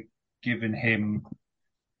kind of given him,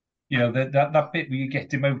 that bit where you get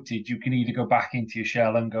demoted, you can either go back into your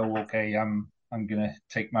shell and go, okay, I'm going to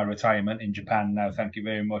take my retirement in Japan now, thank you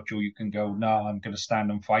very much. Or you can go, no, I'm going to stand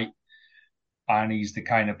and fight. And he's the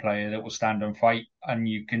kind of player that will stand and fight. And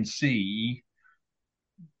you can see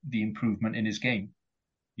the improvement in his game.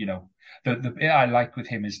 The bit I like with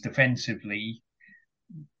him is defensively,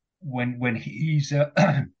 when he's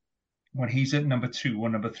when he's at number 2 or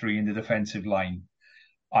number 3 in the defensive line,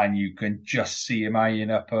 and you can just see him eyeing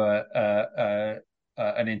up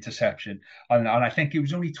an interception. And I think it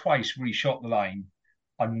was only twice where he shot the line,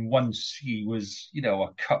 and once he was, a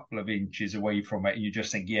couple of inches away from it, and you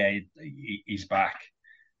just think, yeah, he's back.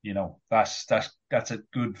 That's a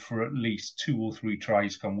good for at least 2 or 3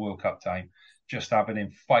 tries come World Cup time. Just having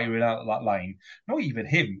him firing out that line. Not even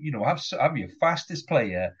him, have your fastest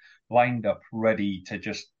player lined up, ready to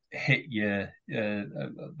just hit your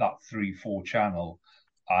that 3-4 channel.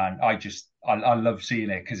 And I love seeing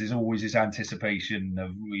it, because there's always this anticipation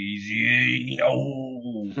of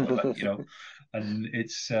and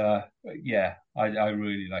it's I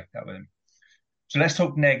really like that with him. So let's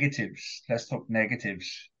talk negatives.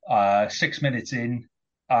 6 minutes in,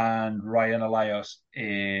 and Ryan Elias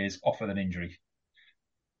is off with an injury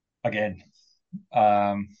again.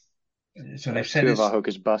 So they've said 2 of our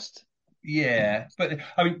hookers bust. Yeah, but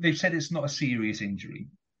I mean, they've said it's not a serious injury,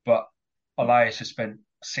 but Elias has spent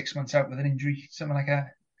 6 months out with an injury, something like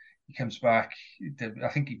that. He comes back. I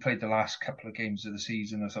think he played the last couple of games of the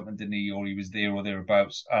season or something, didn't he? Or he was there or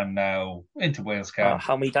thereabouts, and now into Wales camp.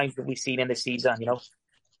 How many times have we seen in the season,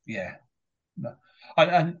 Yeah. No.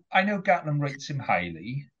 And I know Gatland rates him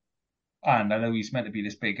highly, and I know he's meant to be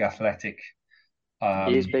this big athletic.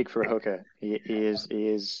 He is big for a hooker. He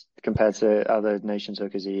is compared to other nations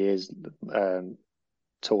hookers. He is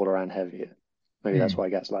taller and heavier. Maybe that's why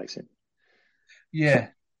Gats likes him. Yeah,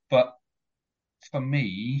 but for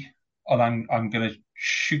me, and I'm going to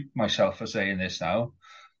shoot myself for saying this now,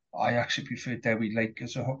 I actually prefer Dewi Lake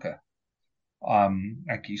as a hooker.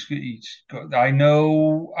 Like he's got. I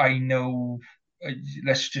know.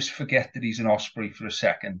 Let's just forget that he's an Osprey for a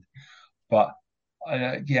second, but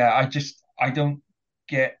I don't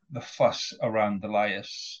get the fuss around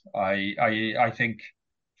Elias. I think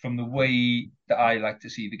from the way that I like to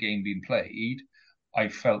see the game being played, I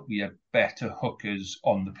felt we had better hookers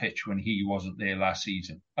on the pitch when he wasn't there last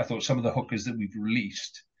season. I thought some of the hookers that we've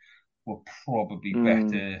released were probably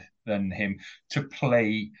better than him to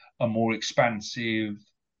play a more expansive,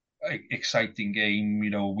 exciting game.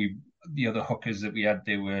 The other hookers that we had,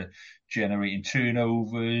 they were generating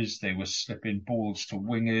turnovers, they were slipping balls to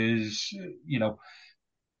wingers,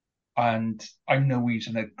 and I know he's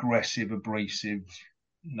an aggressive, abrasive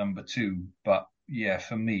number 2, but yeah,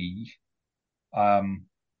 for me, I'm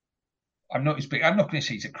not as big. I'm not going to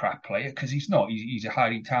say he's a crap player, because he's not. He's a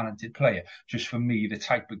highly talented player. Just for me, the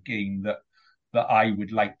type of game that I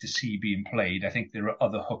would like to see being played, I think there are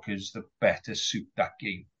other hookers that better suit that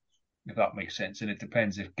game, if that makes sense. And it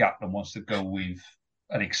depends if Gatland wants to go with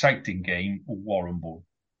an exciting game or Warren Ball.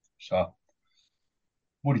 So,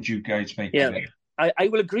 what did you guys make of it? I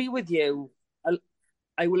will agree with you.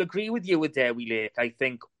 I will agree with you with Dewi Lake. I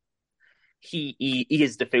think he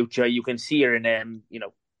is the future. You can see it in him.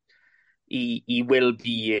 He will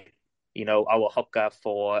be, our hooker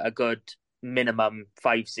for a good minimum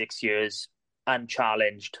 5-6 years,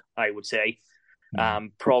 unchallenged, I would say.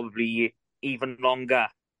 Probably even longer.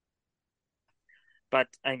 But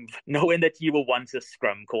I'm knowing that you were once a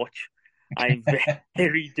scrum coach, I'm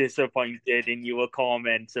very disappointed in your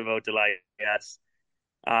comments about Elias.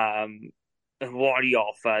 what he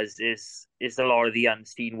offers is a lot of the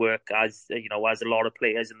unseen work, as you know, as a lot of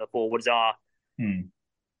players in the forwards are.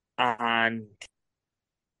 And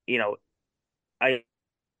you know, I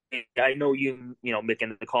know you know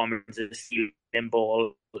making the comments of stealing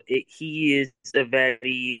ball. He is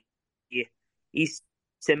he's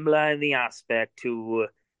similar in the aspect to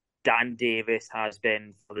Dan Davis has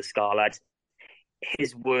been for the Scarlets.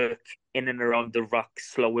 His work in and around the ruck,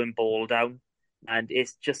 slowing ball down, and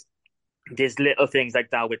it's just there's little things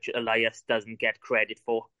like that which Elias doesn't get credit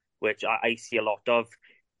for, which I see a lot of.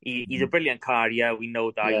 He's a brilliant carrier. We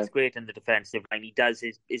know that. He's great in the defensive line. He does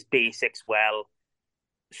his basics well.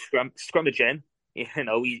 Scrummaging, you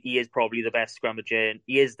know, he is probably the best scrummaging.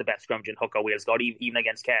 He is the best scrummaging hooker Wales got, even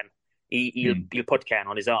against Ken. He'll put Ken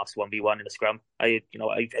on his ass 1v1 in a scrum.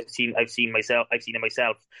 I've seen it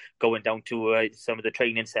myself going down to some of the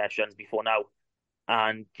training sessions before now,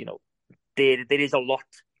 and you know there is a lot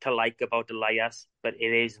to like about Elias, but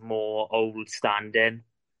it is more old standing.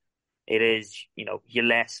 It is, you know, your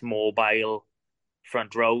less mobile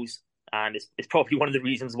front rows, and it's probably one of the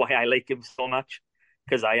reasons why I like him so much,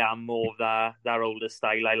 because I am more of that older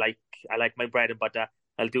style. I like my bread and butter.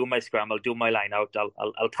 I'll do my scrum. I'll do my line out.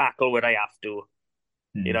 I'll tackle where I have to,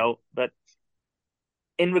 you know. But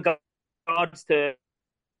in regards to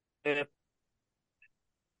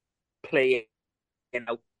playing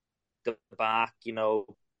out the back, you know,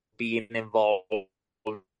 being involved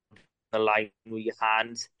in the line with your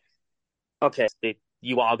hands, okay,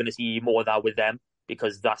 you are going to see more of that with them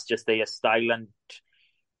because that's just their style, and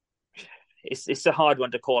it's a hard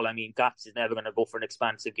one to call. I mean, Gats is never going to go for an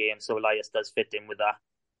expansive game, so Elias does fit in with that.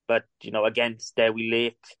 But, you know, against Dewi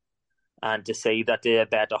Lake, and to say that there are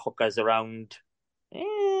better hookers around,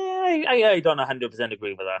 I don't 100%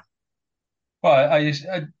 agree with that. Well, I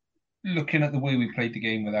looking at the way we played the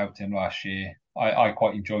game without him last year, I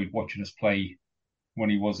quite enjoyed watching us play when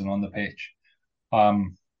he wasn't on the pitch.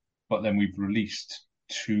 But then we've released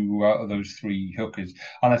 2 out of those 3 hookers.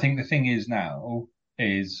 And I think the thing is now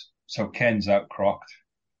is, so Ken's out crocked.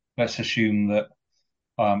 Let's assume that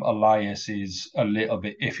Elias is a little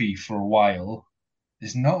bit iffy for a while.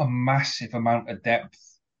 There's not a massive amount of depth,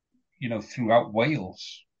 you know, throughout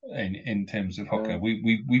Wales in terms of hooker.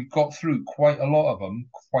 We've got through quite a lot of them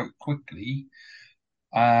quite quickly,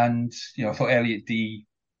 and you know, I thought Elliot D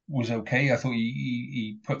was okay. I thought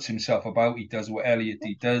he puts himself about. He does what Elliot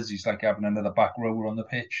D does. He's like having another back rower on the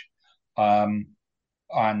pitch, and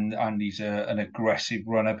he's an aggressive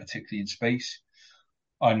runner, particularly in space.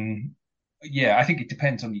 And yeah, I think it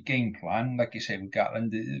depends on your game plan. Like you say with Gatland,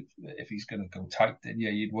 if he's going to go tight, then yeah,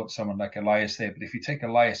 you'd want someone like Elias there. But if you take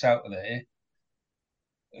Elias out of there,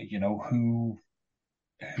 you know, who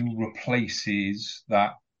replaces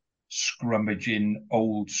that scrummaging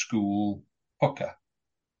old school hooker?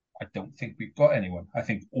 I don't think we've got anyone. I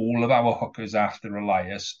think all of our hookers after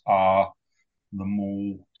Elias are the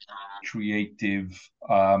more creative,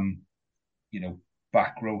 you know,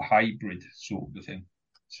 back row hybrid sort of thing.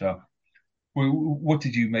 So, what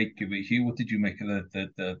did you make of it, Hugh? What did you make of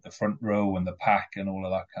the front row and the pack and all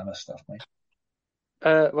of that kind of stuff, mate?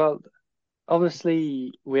 Well,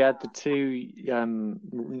 obviously we had the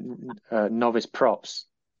 2 novice props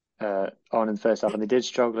on in the first half, and they did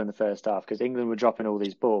struggle in the first half because England were dropping all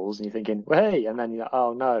these balls, and you're thinking, well, hey, and then you're like,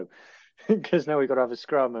 oh no, because now we've got to have a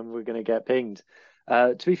scrum and we're going to get pinged.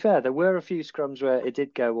 To be fair, there were a few scrums where it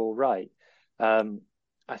did go all right.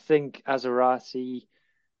 I think Azarati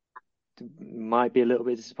might be a little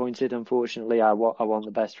bit disappointed. Unfortunately, I want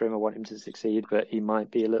the best for him. I want him to succeed, but he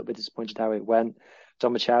might be a little bit disappointed how it went.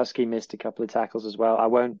 Domachowski missed a couple of tackles as well. I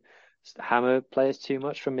won't hammer players too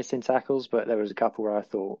much for missing tackles, but there was a couple where I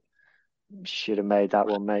thought should have made that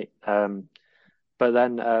one, mate. But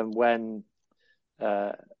then when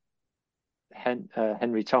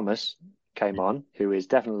Henry Thomas came on, who is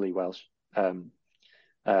definitely Welsh,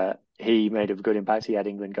 he made a good impact. He had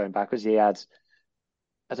England going backwards. He had,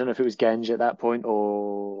 I don't know if it was Genge at that point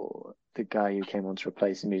or the guy who came on to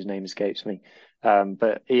replace him, whose name escapes me.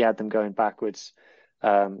 But he had them going backwards.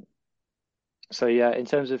 So yeah, in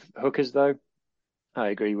terms of hookers though, I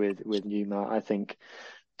agree with you, Matt. I think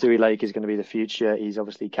Dewi Lake is going to be the future. He's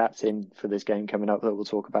obviously captain for this game coming up that we'll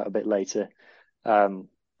talk about a bit later. And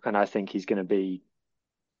I think he's going to be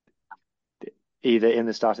either in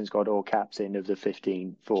the starting squad or captain of the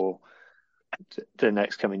 15 for the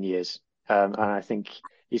next coming years. And I think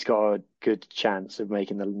he's got a good chance of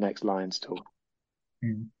making the next Lions tour.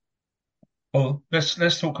 Well,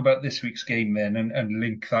 let's talk about this week's game then, and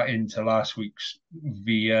link that into last week's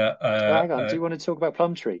via. Hang on, do you want to talk about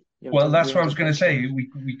Plumtree? Well, that's what I was going to say.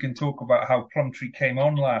 We can talk about how Plumtree came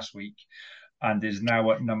on last week and is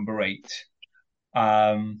now at number 8.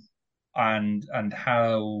 and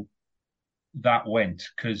how that went,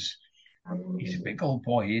 because he's a big old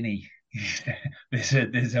boy, isn't he?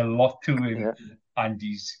 There's a lot to him, and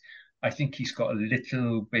I think he's got a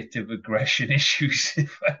little bit of aggression issues,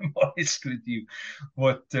 if I'm honest with you.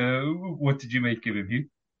 What did you make of him, Hugh?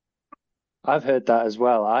 I've heard that as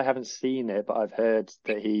well. I haven't seen it, but I've heard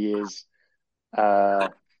that he is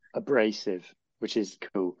abrasive, which is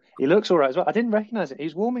cool. He looks all right as well. I didn't recognize it. He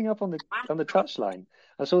was warming up on the touchline.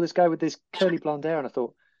 I saw this guy with this curly blonde hair, and I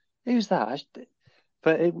thought, who's that?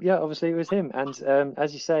 But obviously it was him. And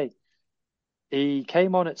as you say, he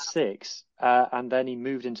came on at 6, and then he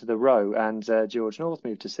moved into the row, and George North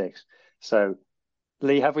moved to 6. So,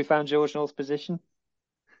 Lee, have we found George North's position?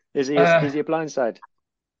 Is he a blindside?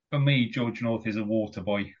 For me, George North is a water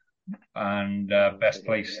boy, and best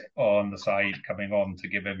place on the side, coming on to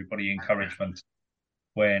give everybody encouragement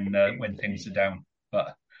when things are down.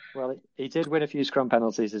 But well, he did win a few scrum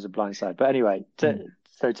penalties as a blindside. But anyway,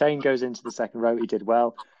 so Taine goes into the second row. He did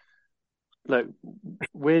well. Look,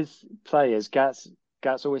 with players, Gats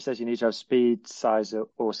always says you need to have speed, size,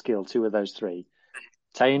 or skill. 2 of those 3.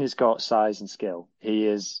 Taine has got size and skill. He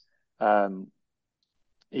is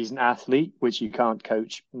he's an athlete, which you can't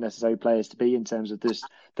coach necessary players to be in terms of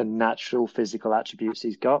the natural physical attributes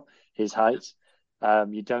he's got. His height.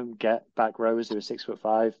 You don't get back rowers who are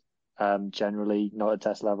 6'5", generally not at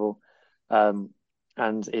test level.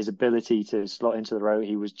 And his ability to slot into the row,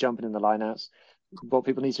 he was jumping in the lineouts. What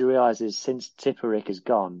people need to realise is since Tipperick is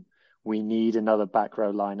gone, we need another back row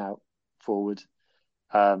line out forward.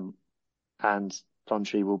 And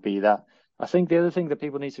Plumtree will be that. I think the other thing that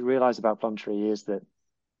people need to realise about Plumtree is that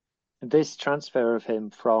this transfer of him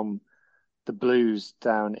from the Blues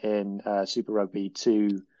down in Super Rugby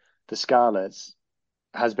to the Scarlets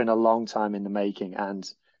has been a long time in the making,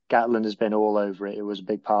 and Gatland has been all over it. It was a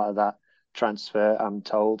big part of that transfer, I'm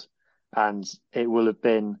told. And it will have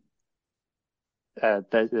been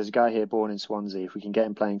there's a guy here born in Swansea. If we can get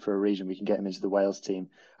him playing for a region, we can get him into the Wales team.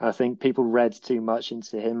 And I think people read too much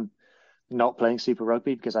into him not playing Super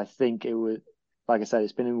Rugby, because I think it would, like I said,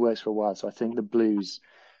 it's been in the works for a while. So I think the Blues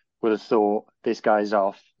would have thought, this guy's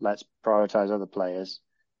off, let's prioritise other players.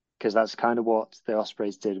 Because that's kind of what the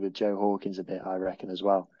Ospreys did with Joe Hawkins a bit, I reckon, as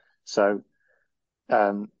well. So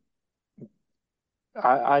I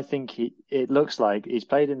think it looks like he's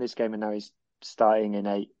played in this game and now he's starting in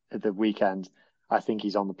 8 at the weekend. I think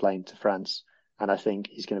he's on the plane to France, and I think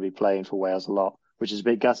he's going to be playing for Wales a lot, which is a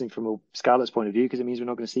bit gutting from a Scarlet's point of view, because it means we're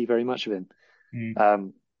not going to see very much of him.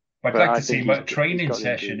 I'd like to see him at a training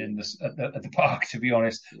session at the park, to be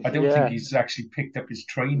honest. I don't think he's actually picked up his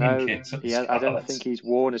training kits. I don't think he's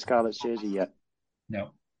worn a Scarlet's jersey yet.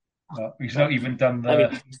 No, he's not even done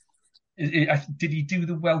the... Did he do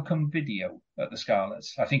the welcome video at the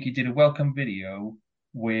Scarlets? I think he did a welcome video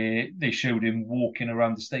where they showed him walking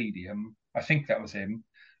around the stadium. I think that was him.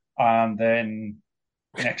 And then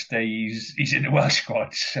the next day he's in the Welsh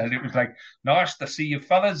squad. And it was like, nice to see you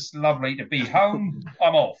fellas. Lovely to be home.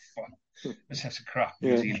 I'm off. It's such a crap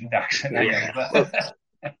New Zealand accent.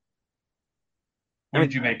 What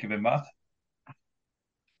did you make of him, Matt?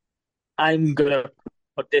 I'm going to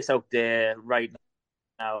put this out there right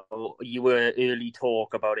now. You were early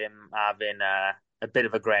talk about him having a bit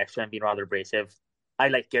of aggression, being rather abrasive. I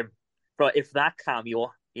like him. But if that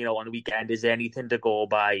cameo, on the weekend is anything to go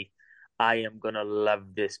by, I am going to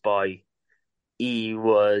love this boy. He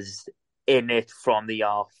was in it from the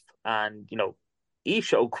off, and, he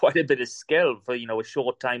showed quite a bit of skill for, a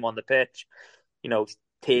short time on the pitch.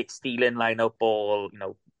 Stealing line-out ball,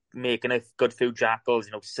 making a good few jackals,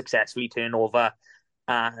 successfully turn over.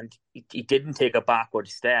 And he didn't take a backward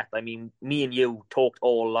step. I mean, me and you talked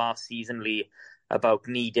all last season, Lee, about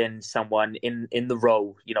needing someone in the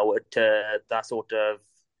row, that sort of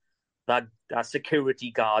that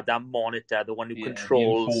security guard, that monitor, the one who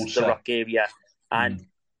controls the ruck area. And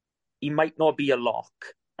he might not be a lock,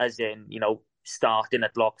 as in, starting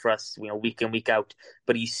at lock for us, week in, week out,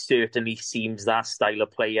 but he certainly seems that style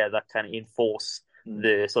of player that can enforce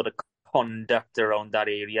the sort of conduct around that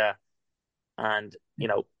area. And,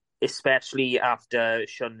 especially after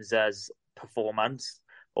Shunza's performance,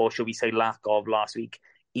 or should we say lack of last week,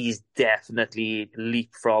 he's definitely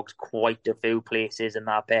leapfrogged quite a few places in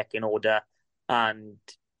that pecking order. And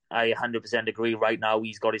I 100% agree, right now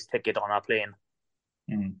he's got his ticket on our plane.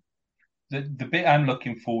 The bit I'm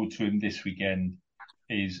looking forward to him this weekend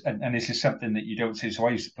is, and this is something that you don't see, so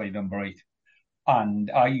I used to play number 8. And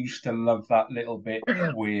I used to love that little bit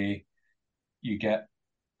where you get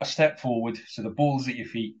a step forward, so the ball's at your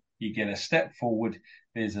feet, you get a step forward,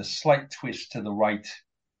 there's a slight twist to the right,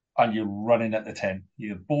 and you're running at the 10.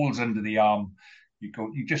 Your ball's under the arm,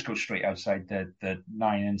 you just go straight outside the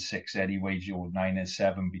 9 and 6 anyways, or 9 and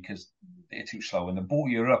 7 because they're too slow. And the ball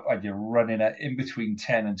you're up and you're running at in between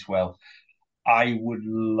 10 and 12. I would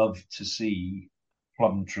love to see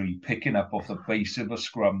Plumtree picking up off the base of a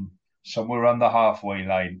scrum somewhere on the halfway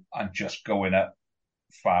line and just going at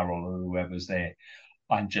Farrell or whoever's there,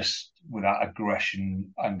 and just with that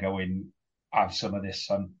aggression and going, have some of this,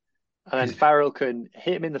 son. And then Farrell can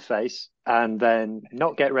hit him in the face and then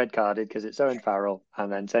not get red carded because it's Owen Farrell,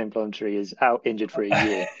 and then Tame Plumtree is out injured for a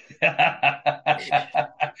year.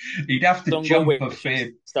 He'd have to jump a fair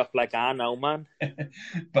stuff like that now, man.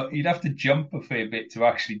 But he'd have to jump a fair bit to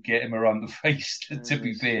actually get him around the face, to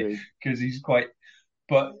be fair, because he's quite.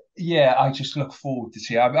 But yeah, I just look forward to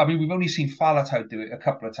see. I mean, we've only seen Faletau do it a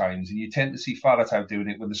couple of times, and you tend to see Faletau doing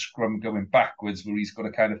it with the scrum going backwards, where he's got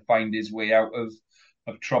to kind of find his way out of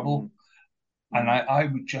trouble. And I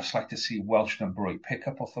would just like to see Welsh number 8 pick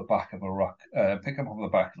up off the back of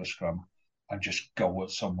a scrum and just go at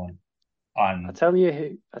someone. And I tell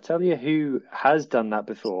you who has done that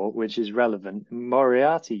before, which is relevant.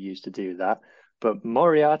 Moriarty used to do that, but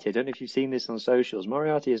Moriarty, I don't know if you've seen this on socials,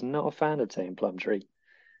 Moriarty is not a fan of Tame Plumtree.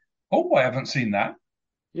 Oh, I haven't seen that.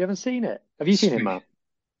 You haven't seen it? Have you seen it, Matt?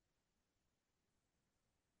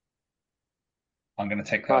 I'm going to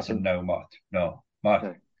take that as a no, Matt. No, Matt.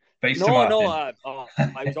 No. I was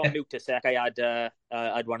on mute a sec. I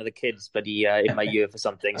had one of the kids, but he in my ear for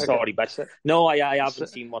something. Okay. Sorry, but no, I haven't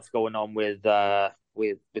seen what's going on with that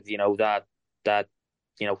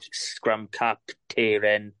scrum cap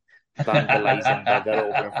tearing, vandalising bugger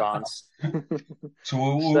over in France. So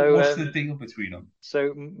what's the deal between them?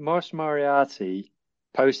 So Maurice Moriarty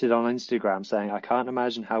posted on Instagram saying, "I can't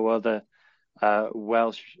imagine how other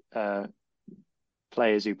Welsh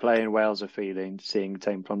players who play in Wales are feeling seeing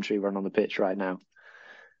Tame Plumtree run on the pitch right now."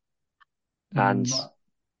 And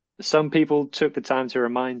some people took the time to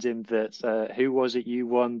remind him that who was it you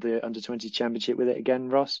won the under-20 championship with it again,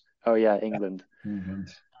 Ross? Oh yeah, England.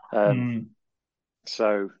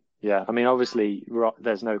 So yeah, I mean, obviously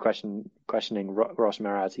there's no questioning Ross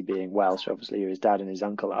Moriarty being Welsh. Obviously, his dad and his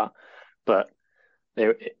uncle are, but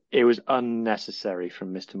it was unnecessary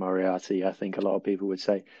from Mr. Moriarty, I think a lot of people would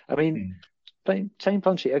say. I mean, Tame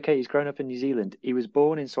Plumtree, okay, he's grown up in New Zealand. He was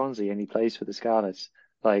born in Swansea and he plays for the Scarlets.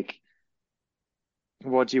 Like,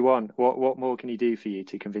 what do you want? What more can he do for you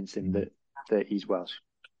to convince him that he's Welsh?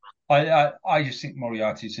 I just think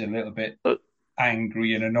Moriarty's a little bit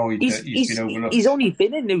angry and annoyed that he's been overlooked. He's only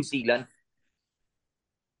been in New Zealand.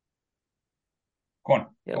 Go on.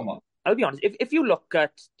 I'll be honest. If you look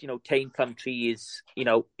at Tame Plumtree's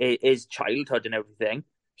his childhood and everything,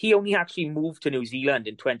 he only actually moved to New Zealand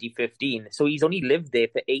in 2015, so he's only lived there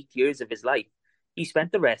for 8 years of his life. He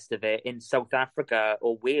spent the rest of it in South Africa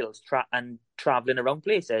or Wales and traveling around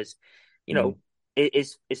places.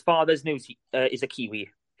 His father's is a Kiwi,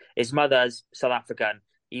 his mother's South African.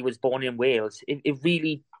 He was born in Wales. It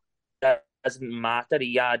really doesn't matter.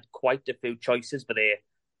 He had quite a few choices for there.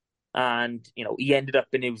 And, he ended up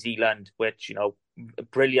in New Zealand, which,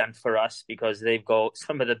 brilliant for us because they've got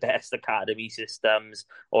some of the best academy systems,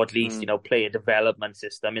 or at least, player development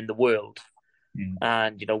system in the world.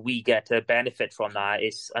 And, we get a benefit from that.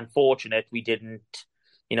 It's unfortunate we didn't,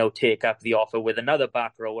 take up the offer with another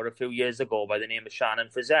back rower a few years ago by the name of Shannon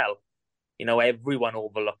Frizzell. Everyone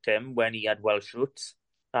overlooked him when he had Welsh roots.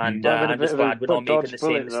 And I'm just glad we're not making the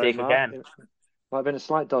same mistake again. Might have been a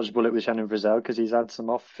slight dodge bullet with Shannon Frizzell because he's had some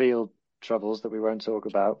off-field troubles that we won't talk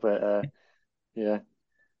about. But yeah,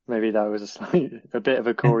 maybe that was a bit of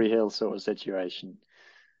a Corey Hill sort of situation.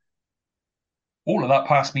 All of that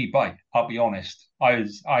passed me by. I'll be honest. I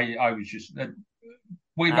was just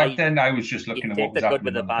way back then. I was just looking at what was happening.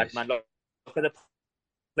 With the bad man. Look at the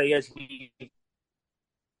players we've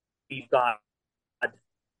got.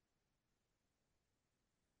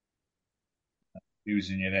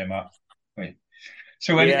 Losing you there, Matt. Wait.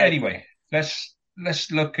 So anyway, let's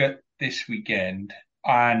look at this weekend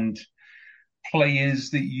and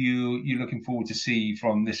players that you're looking forward to see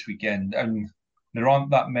from this weekend. And there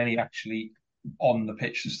aren't that many actually on the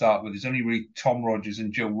pitch to start with. There's only really Tom Rogers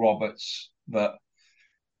and Joe Roberts that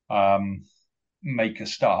make a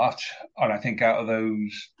start. And I think out of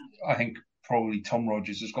those, I think probably Tom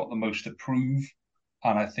Rogers has got the most to prove.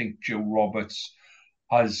 And I think Joe Roberts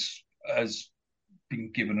has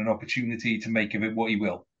been given an opportunity to make of it what he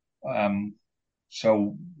will.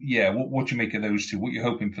 So yeah, what do you make of those two? What are you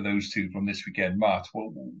hoping for those two from this weekend, Matt?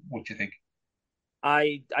 What do you think?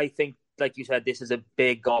 I think, like you said, this is a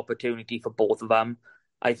big opportunity for both of them.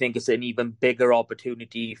 I think it's an even bigger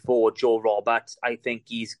opportunity for Joe Roberts. I think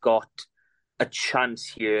he's got a chance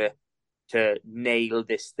here to nail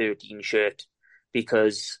this 13 shirt.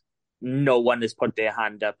 because no one has put their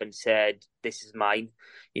hand up and said, this is mine.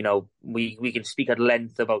 We can speak at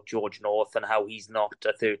length about George North and how he's not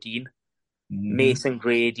a 13. Mason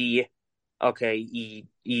Grady, okay,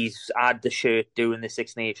 he's had the shirt doing the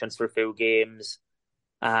Six Nations for a few games,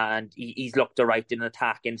 and he's looked all right in an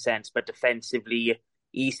attacking sense, but defensively,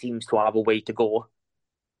 he seems to have a way to go.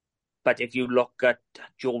 But if you look at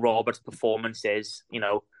Joe Roberts' performances,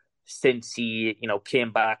 since he,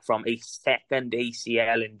 came back from a second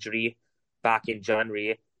ACL injury back in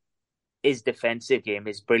January, his defensive game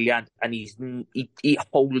is brilliant, and he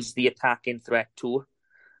holds the attacking threat too.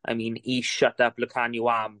 I mean, he shut up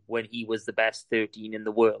Lukhanyo when he was the best 13 in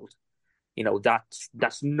the world.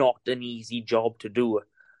 That's not an easy job to do.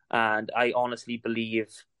 And I honestly believe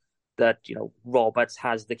that, Roberts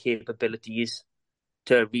has the capabilities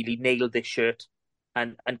to really nail this shirt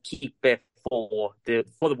and keep it for the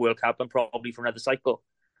World Cup and probably for another cycle.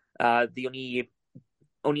 The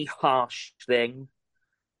only harsh thing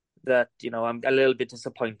that, I'm a little bit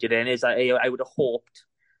disappointed in is I would have hoped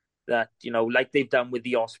that, like they've done with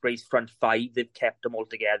the Ospreys front five, they've kept them all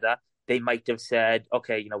together. They might have said,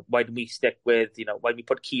 okay, why don't we stick with, why don't we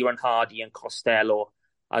put Kieran Hardy and Costello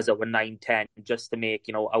as our 9-10 just to make,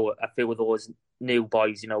 a few of those new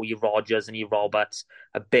boys, your Rogers and your Roberts,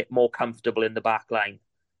 a bit more comfortable in the back line.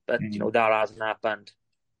 But, that hasn't happened.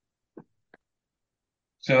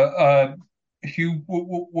 So, Hugh,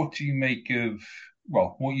 what do you make of,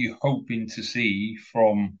 what are you hoping to see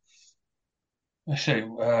from, let's say,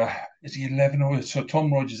 is he 11 or so?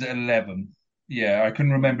 Tom Rogers at 11. Yeah, I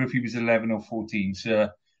couldn't remember if he was 11 or 14. So,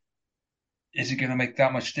 is it going to make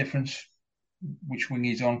that much difference which wing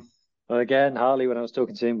he's on? Well, again, Harley, when I was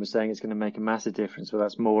talking to him, was saying it's going to make a massive difference. But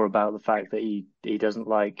that's more about the fact that he doesn't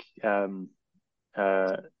like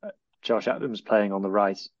Josh Adams playing on the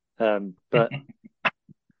right. But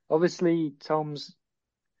obviously,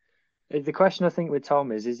 the question I think with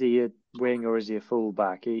Tom is he a wing or is he a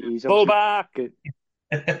fullback? He's fullback.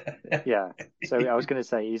 Yeah. So I was going to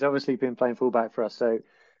say he's obviously been playing fullback for us. So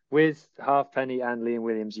with Halfpenny and Liam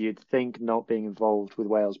Williams, you'd think not being involved with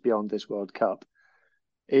Wales beyond this World Cup,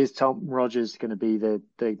 is Tom Rogers going to be the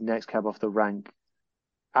next cab off the rank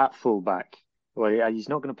at fullback? Well, he's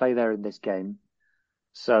not going to play there in this game.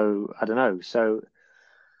 So I don't know. So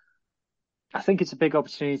I think it's a big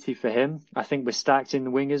opportunity for him. I think we're stacked in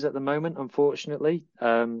the wingers at the moment, unfortunately.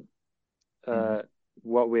 What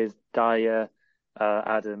with Dyer,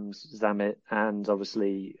 Adams, Zammit, and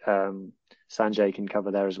obviously Sanjay can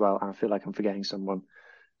cover there as well. And I feel like I'm forgetting someone.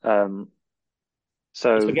 So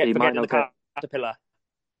he might not get Caterpillar.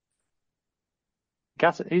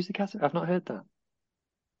 Who's the Caterpillar? I've not heard that.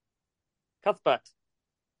 Cuthbert.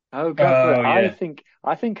 Oh, Cuthbert. Oh, yeah.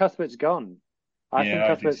 I think Cuthbert's gone. I think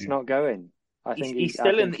Cuthbert's not going. I think he's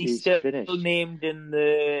still finished. Named in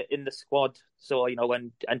the squad. So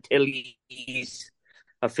until he's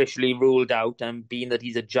officially ruled out, and being that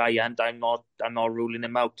he's a giant, I'm not ruling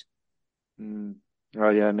him out. Oh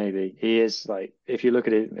yeah, maybe he is. Like, if you look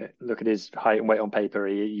at his height and weight on paper,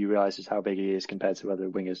 you realise just how big he is compared to other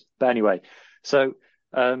wingers. But anyway, so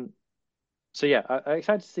yeah, I'm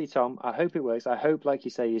excited to see Tom. I hope it works. I hope, like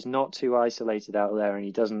you say, he's not too isolated out there, and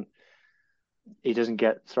he doesn't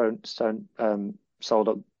get sold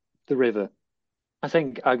up the river. I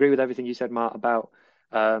think I agree with everything you said, Mark, about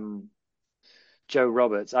Joe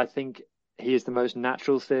Roberts. I think he is the most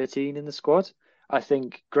natural 13 in the squad. I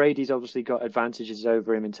think Grady's obviously got advantages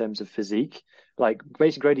over him in terms of physique. Like,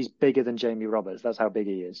 basically, Grady's bigger than Jamie Roberts. That's how big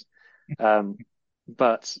he is.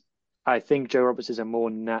 But I think Joe Roberts is a more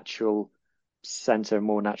natural centre,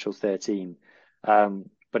 more natural 13. But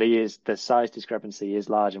the size discrepancy is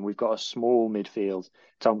large, and we've got a small midfield,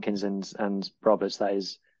 Tompkins and Roberts. That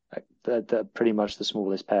is pretty much the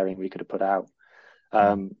smallest pairing we could have put out.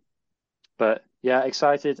 But yeah,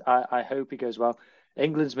 excited. I hope he goes well.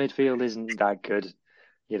 England's midfield isn't that good,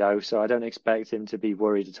 so I don't expect him to be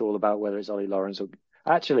worried at all about whether it's Ollie Lawrence or...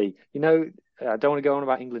 Actually, I don't want to go on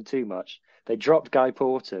about England too much. They dropped Guy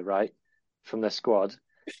Porter, right, from their squad.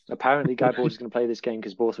 Apparently, Guy Porter's going to play this game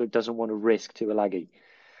because Borthwick doesn't want to risk Tuilagi.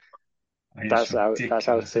 That's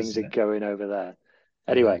how things are going over there.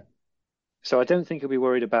 Anyway, so I don't think he'll be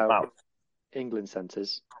worried about England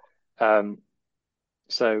centres.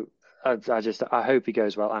 So I hope he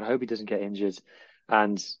goes well, and I hope he doesn't get injured.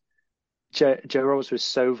 And Joe Roberts was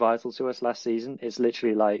so vital to us last season. It's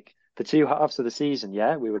literally like the two halves of the season.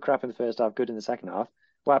 Yeah, we were crap in the first half, good in the second half.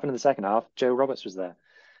 What happened in the second half? Joe Roberts was there.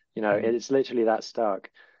 It's literally that stark.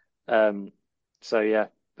 So yeah,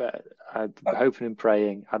 but I'm hoping and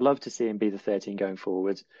praying. I'd love to see him be the 13 going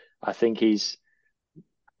forward. I think he's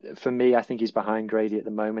behind Grady at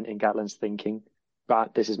the moment in Gatland's thinking.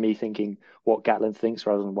 but this is me thinking what Gatland thinks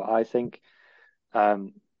rather than what I think.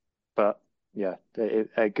 But yeah,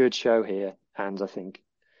 a good show here, and I think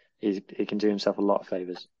he can do himself a lot of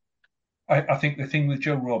favours. I think the thing with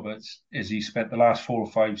Joe Roberts is he spent the last 4 or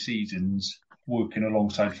 5 seasons working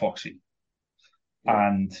alongside Foxy. Yeah.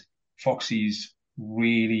 And Foxy's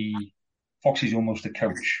almost a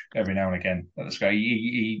coach every now and again at the Sky.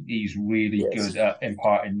 He's really good at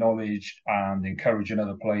imparting knowledge and encouraging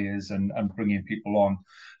other players and bringing people on.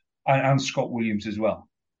 And Scott Williams as well,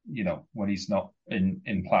 when he's not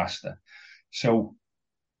in plaster. So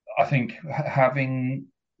I think having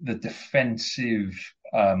the defensive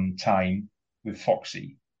time with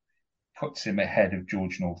Foxy puts him ahead of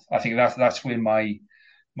George North. I think that's where my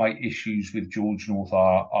issues with George North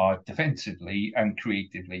are defensively and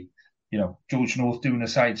creatively. George North doing a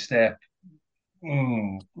sidestep,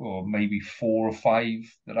 or maybe 4 or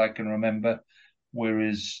 5 that I can remember.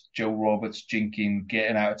 Whereas Joe Roberts jinking,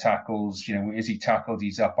 getting out of tackles, is he tackled?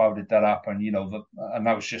 He's up, how did that happen? And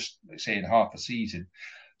that was just, say, in half a season.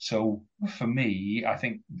 So for me, I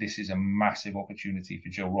think this is a massive opportunity for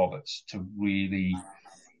Joe Roberts to really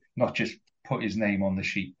not just put his name on the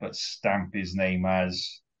sheet, but stamp his name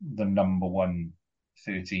as the number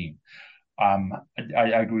 113. I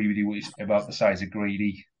agree with you about the size of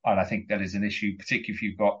Grady, and I think that is an issue, particularly if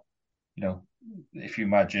you've got, if you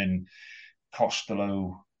imagine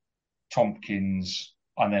Costello, Tompkins,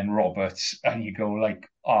 and then Roberts, and you go like,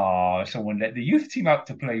 someone let the youth team out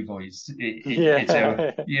to play, boys.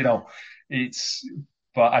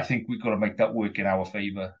 But I think we've got to make that work in our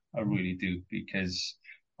favour. I really do, because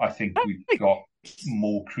I think we've got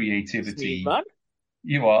more creativity. Man.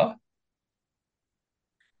 You are?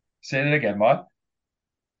 Say it again, man.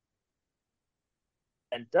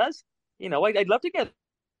 And does. I'd love to get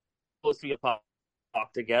those 3 apart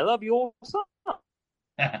together. That'd be awesome.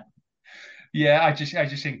 Yeah, I just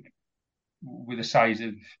think with the size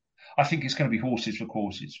of, I think it's going to be horses for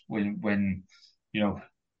courses when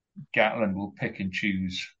Gatland will pick and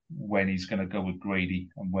choose when he's going to go with Grady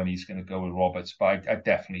and when he's going to go with Roberts. But I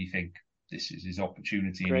definitely think this is his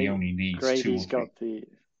opportunity, and he only needs Grady's 2 or 3.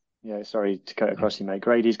 Sorry to cut across you, mate.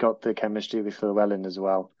 Grady's got the chemistry with Llewellyn as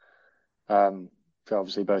well.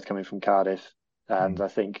 Obviously both coming from Cardiff, and I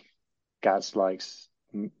think Gats likes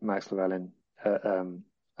Max Llewellyn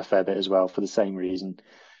a fair bit as well for the same reason.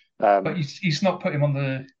 But he's not put him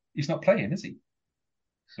on he's not playing, is he?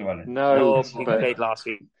 Llewellyn? No, he played last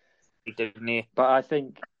week, didn't he? But I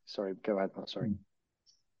think, sorry, go ahead, Matt, sorry.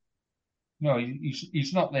 No,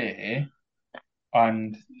 he's not there.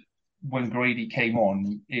 And when Grady came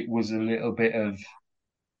on, it was a little bit of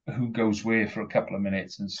who goes where for a couple of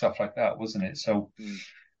minutes and stuff like that, wasn't it? So,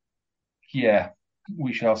 yeah,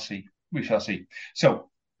 we shall see. So,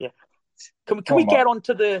 yeah, can we get on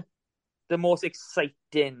to the most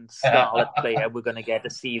exciting Scarlet player we're going to get to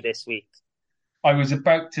see this week? I was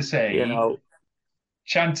about to say,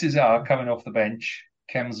 chances are coming off the bench,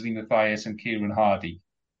 Kemsley Mathias and Kieran Hardy.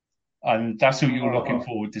 And that's who you're looking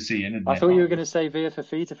forward to seeing, isn't it? I thought you were going to say Via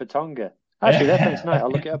Fafita for Tonga. Actually, they're playing tonight. I'll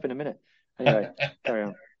look it up in a minute. Anyway, carry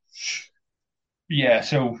on. Yeah,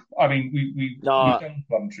 so, I mean, we've done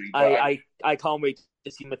Plumtree. I can't wait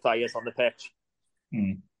to see Mathias on the pitch.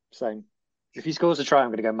 Same. If he scores a try, I'm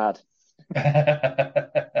going to go mad.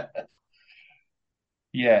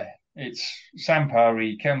 Yeah, it's Sam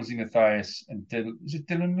Parry, Kemsley Mathias, and is it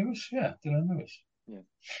Dylan Lewis? Yeah, Dylan Lewis.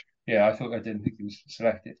 Yeah, I didn't think he was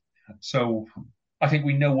selected. So I think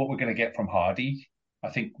we know what we're going to get from Hardy. I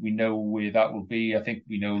think we know where that will be. I think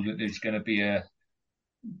we know that there's going to be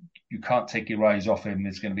you can't take your eyes off him.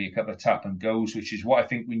 There's going to be a couple of tap and goes, which is what I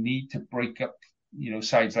think we need to break up,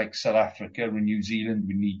 sides like South Africa and New Zealand.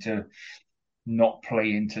 We need to not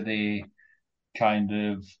play into their kind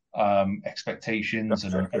of expectations.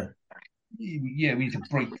 We need to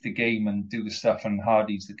break the game and do the stuff, and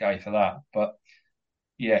Hardy's the guy for that. But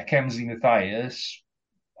yeah, Kemsley Mathias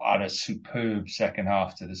had a superb second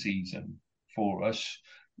half to the season for us.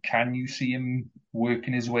 Can you see him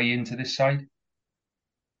working his way into this side?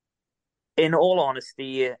 In all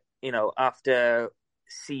honesty, after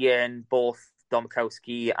seeing both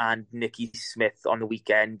Domkowski and Nicky Smith on the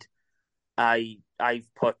weekend, I've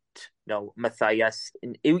put Mathias.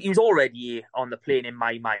 He was already on the plane in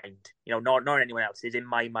my mind. Not anyone else's. In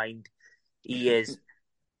my mind, he is.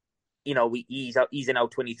 He's in our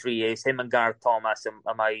 23 years. Him and Gareth Thomas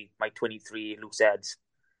are my 23 loose heads.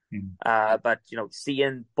 But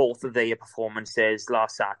seeing both of their performances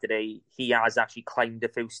last Saturday, he has actually climbed a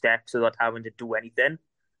few steps without having to do anything.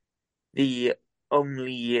 The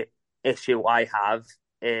only issue I have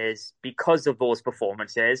is because of those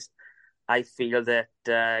performances, I feel that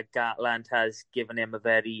Gatland has given him a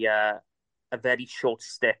very short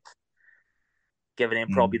stick, giving him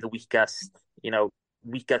probably the weakest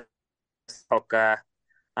hooker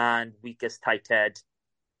and weakest tight head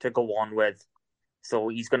to go on with. So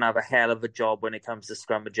he's going to have a hell of a job when it comes to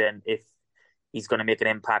scrummaging if he's going to make an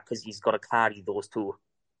impact, because he's got to carry those two.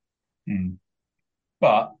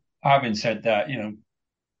 But having said that,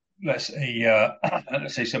 let's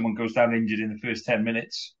say someone goes down injured in the first 10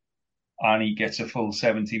 minutes and he gets a full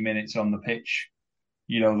 70 minutes on the pitch.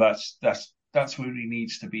 That's where he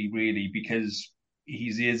needs to be, really, because he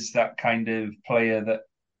is that kind of player that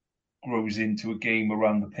grows into a game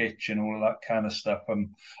around the pitch and all of that kind of stuff.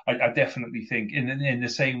 I definitely think in the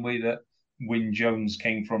same way that Wyn Jones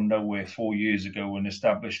came from nowhere 4 years ago and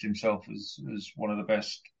established himself as one of the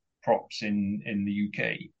best props in the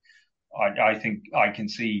UK. I think I can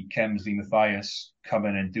see Kemsley Mathias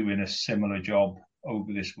coming and doing a similar job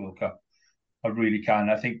over this World Cup. I really can.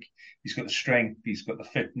 I think he's got the strength, he's got the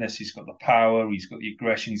fitness, he's got the power, he's got the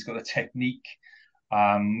aggression, he's got the technique.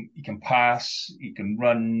 He can pass, he can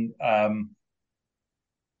run.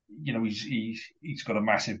 He's got a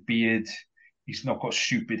massive beard. He's not got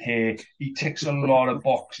stupid hair. He ticks a lot of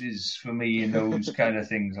boxes for me in those kind of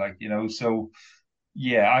things, So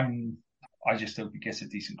yeah, I just hope he gets a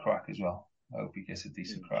decent crack as well. I hope he gets a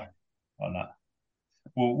decent crack on that.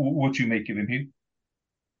 Well, what do you make of him, Hugh?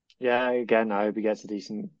 Yeah, again, I hope he gets a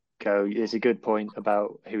decent go. It's a good point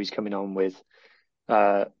about who he's coming on with.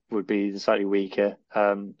 Would be the slightly weaker.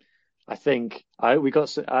 I think I know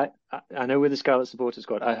we're the Scarlet Supporter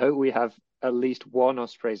Squad. I hope we have at least one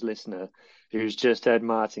Ospreys listener who's just heard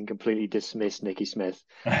Martin completely dismiss Nicky Smith.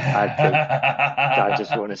 I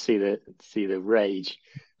just want to see the rage.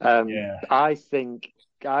 I think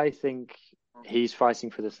he's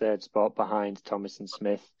fighting for the third spot behind Thomas and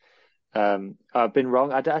Smith. I've been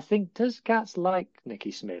wrong. I think, does Gats like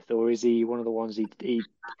Nicky Smith, or is he one of the ones he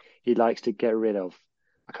likes to get rid of?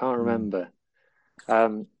 I can't remember.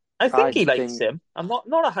 I think he likes him. I'm not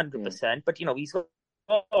 100%, but he's got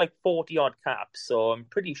like 40 odd caps, so I'm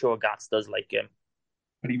pretty sure Gats does like him.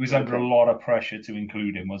 But he was under a lot of pressure to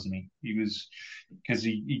include him, wasn't he? He was, because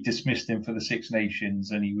he dismissed him for the Six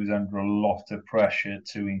Nations, and he was under a lot of pressure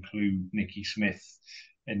to include Nicky Smith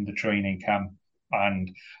in the training camp. And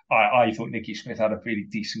I thought Nicky Smith had a pretty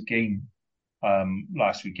decent game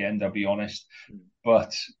last weekend, I'll be honest.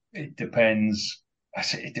 But it depends.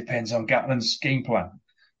 It depends on Gatland's game plan.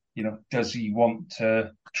 Does he want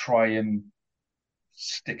to try and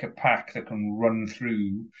stick a pack that can run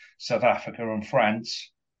through South Africa and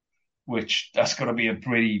France, which that's got to be a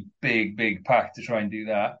pretty big pack to try and do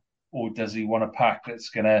that? Or does he want a pack that's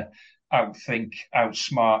going to outthink,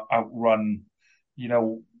 outsmart, outrun,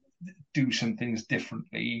 do some things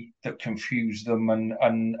differently that confuse them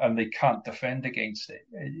and they can't defend against it,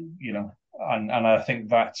 and I think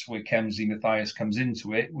that's where Kemsley Mathias comes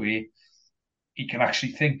into it, where he can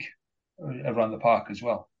actually think around the park as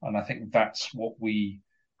well. And I think that's what we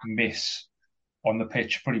miss on the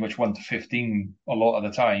pitch, pretty much 1 to 15 a lot of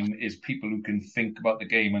the time, is people who can think about the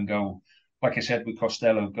game and go, like I said with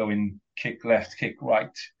Costello, going kick left, kick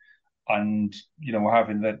right, and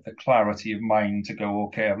having the clarity of mind to go,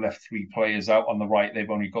 okay, I've left 3 players out on the right, they've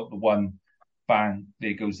only got the one, bang,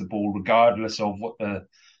 there goes the ball, regardless of what the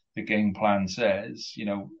game plan says.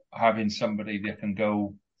 Having somebody that can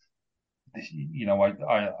go,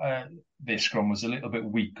 their scrum was a little bit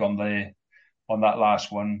weak on that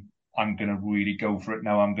last one. I'm going to really go for it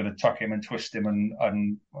now. I'm going to tuck him and twist him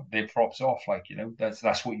and their props off.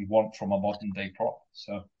 That's what you want from a modern day prop.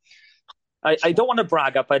 So I don't want to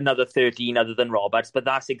brag up another 13 other than Roberts, but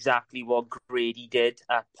that's exactly what Grady did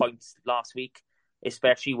at points last week,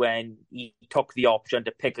 especially when he took the option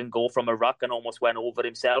to pick and go from a ruck and almost went over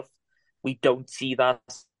himself. We don't see that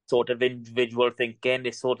sort of individual thinking.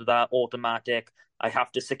 It's sort of that automatic, I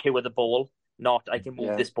have to secure the ball, not I can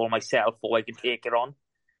move this ball myself or I can take it on.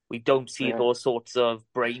 We don't see those sorts of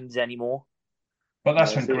brains anymore. But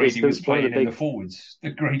that's when Grady was playing in the forwards.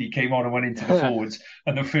 Grady came on and went into the forwards,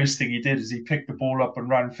 and the first thing he did is he picked the ball up and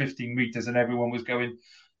ran 15 metres, and everyone was going,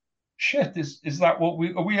 shit, is that what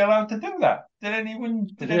are we allowed to do that? Did anyone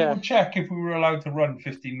check if we were allowed to run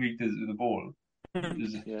 15 metres with the ball?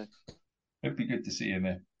 It'd be good to see him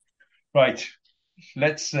there. Right,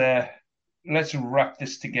 let's wrap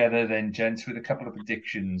this together then, gents, with a couple of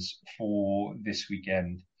predictions for this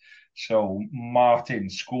weekend. So, Martin,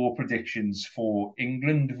 score predictions for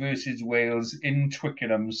England versus Wales in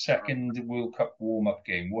Twickenham's second World Cup warm-up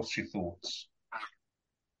game. What's your thoughts?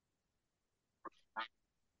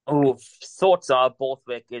 Thoughts are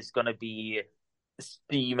Borthwick is going to be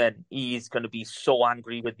steaming. He's going to be so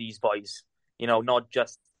angry with these boys. Not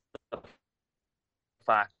just the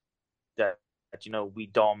fact that we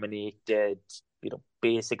dominated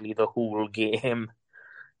basically the whole game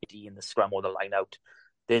in the scrum or the line out.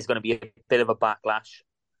 There's going to be a bit of a backlash.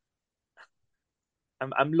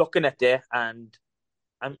 I'm looking at it, and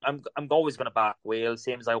I'm always going to back Wales,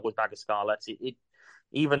 same as I always back the Scarlets.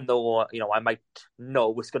 Even though I might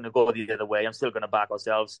know it's going to go the other way, I'm still going to back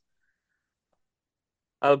ourselves.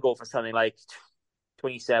 I'll go for something like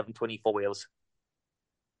 27-24 Wales.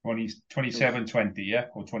 27-20, yeah?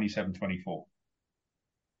 Or 27-24?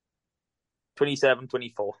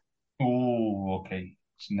 27-24. Oh, okay.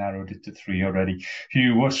 It's narrowed it to 3 already.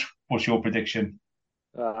 Hugh, what's your prediction?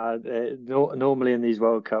 Normally in these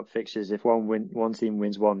World Cup fixtures, if one team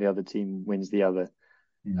wins one, the other team wins the other.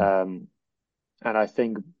 And I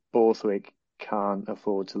think Borthwick can't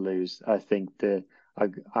afford to lose. I think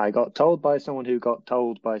I got told by someone who got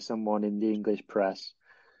told by someone in the English press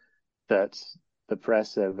that the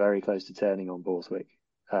press are very close to turning on Borthwick.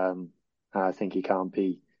 And I think he can't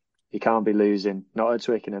be losing, not at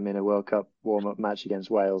Twickenham in a World Cup warm-up match against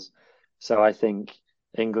Wales. So I think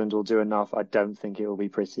England will do enough. I don't think it will be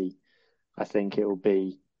pretty. I think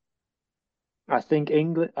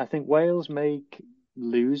Wales may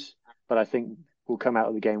lose, but I think we'll come out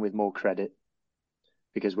of the game with more credit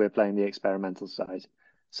because we're playing the experimental side.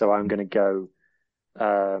 So I'm going to go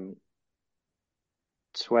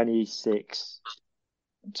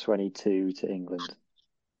 26-22 to England.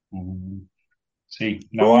 See,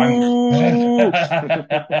 no,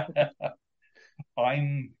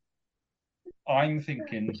 I'm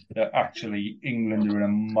thinking that actually England are in a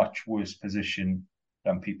much worse position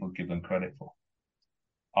than people give them credit for.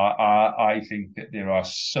 I think that there are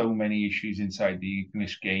so many issues inside the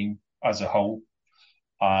English game as a whole,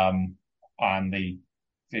 and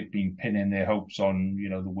they've been pinning their hopes on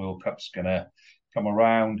the World Cup's gonna come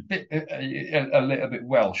around a little bit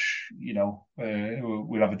Welsh.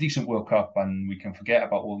 We'll have a decent World Cup and we can forget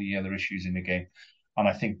about all the other issues in the game. And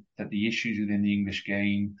I think that the issues within the English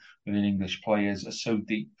game, within English players, are so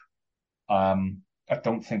deep. I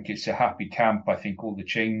don't think it's a happy camp. I think all the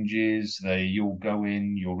changes, you'll go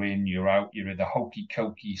in, you're out, you're in the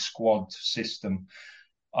hokey-cokey squad system,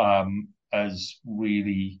 has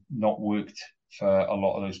really not worked for a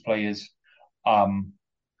lot of those players.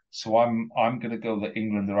 So I'm going to go that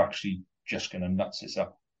England are actually just going to nuts this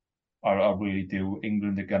up. I really do.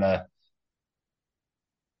 England are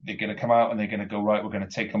they're going to come out and they're going to go, right, we're going to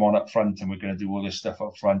take them on up front and we're going to do all this stuff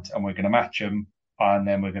up front and we're going to match them and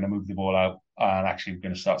then we're going to move the ball out and actually we're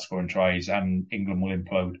going to start scoring tries and England will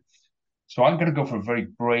implode. So I'm going to go for a very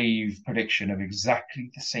brave prediction of exactly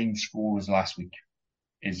the same score as last week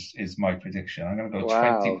is my prediction. I'm going to go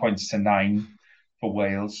 20 points to 9 for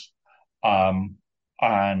Wales.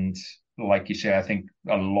 And like you say, I think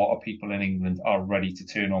a lot of people in England are ready to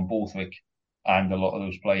turn on Borthwick and a lot of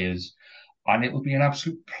those players. And it will be an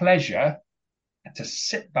absolute pleasure to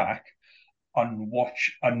sit back and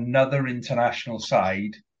watch another international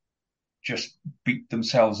side just beat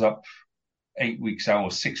themselves up 8 weeks out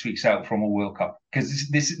or 6 weeks out from a World Cup. Because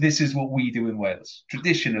this is what we do in Wales.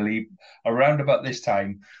 Traditionally, around about this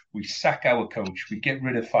time, we sack our coach, we get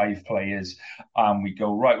rid of 5 players, and we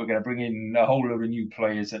go, right, we're going to bring in a whole load of new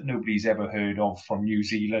players that nobody's ever heard of from New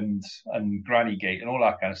Zealand and Granny Gate and all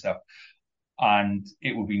that kind of stuff. And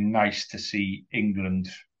it would be nice to see England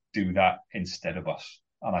do that instead of us.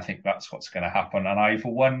 And I think that's what's going to happen. And I,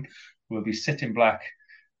 for one, will be sitting back,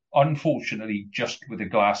 unfortunately, just with a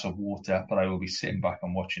glass of water, but I will be sitting back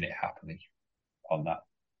and watching it happily on that.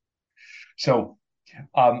 So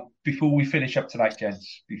before we finish up tonight,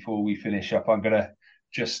 gents, I'm going to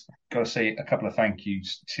just say a couple of thank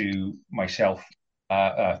yous to myself,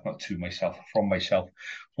 from myself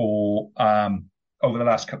for over the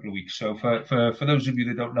last couple of weeks. So for those of you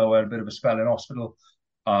that don't know, I had a bit of a spell in hospital.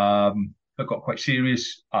 I got quite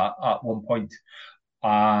serious at one point.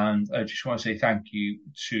 And I just want to say thank you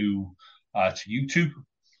to YouTube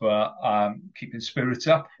for keeping spirits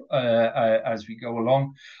up as we go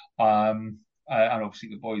along, and obviously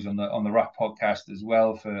the boys on the Rap podcast as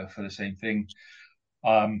well for the same thing.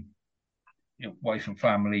 Wife and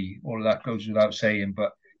family, all of that goes without saying,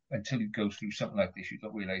 but until you go through something like this, you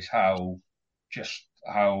don't realise how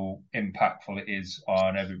impactful it is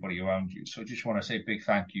on everybody around you. So I just want to say a big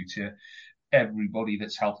thank you to everybody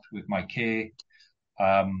that's helped with my care.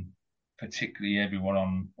 Particularly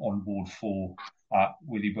everyone on board 4 at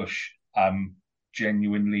Withybush.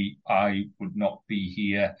 Genuinely, I would not be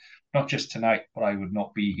here, not just tonight, but I would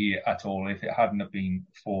not be here at all if it hadn't have been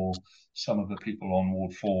for some of the people on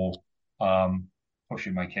Ward 4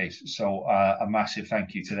 pushing my case. So a massive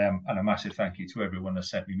thank you to them, and a massive thank you to everyone that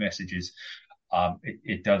sent me messages.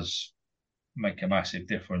 It does make a massive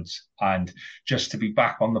difference. And just to be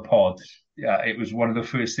back on the pod, it was one of the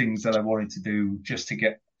first things that I wanted to do, just to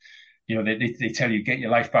get, they tell you, get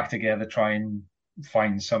your life back together, try and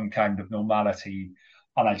find some kind of normality.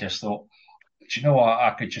 And I just thought, do you know what?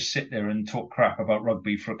 I could just sit there and talk crap about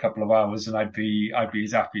rugby for a couple of hours and I'd be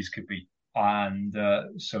as happy as could be. And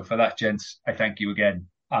so for that, gents, I thank you again.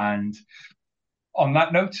 And on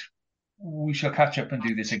that note, we shall catch up and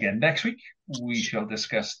do this again next week. We shall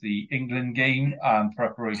discuss the England game and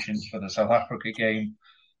preparations for the South Africa game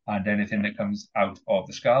and anything that comes out of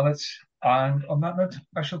the Scarlets. And on that note,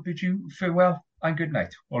 I shall bid you farewell and good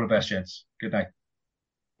night. All the best, gents. Good night.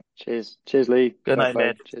 Cheers, Lee. Good night,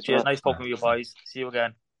 mate. Cheers. Matt. Nice talking with you, boys. See you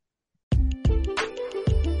again.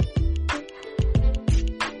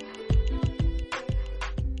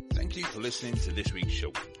 Thank you for listening to this week's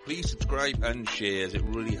show. Please subscribe and share, as it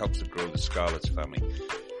really helps to grow the Scarlets family.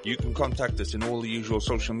 You can contact us in all the usual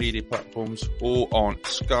social media platforms or on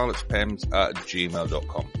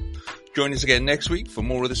scarletspems@gmail.com. Join us again next week for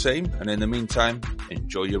more of the same, and in the meantime,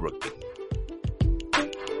 enjoy your rugby.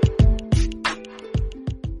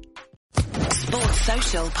 Sports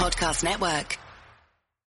Social Podcast Network.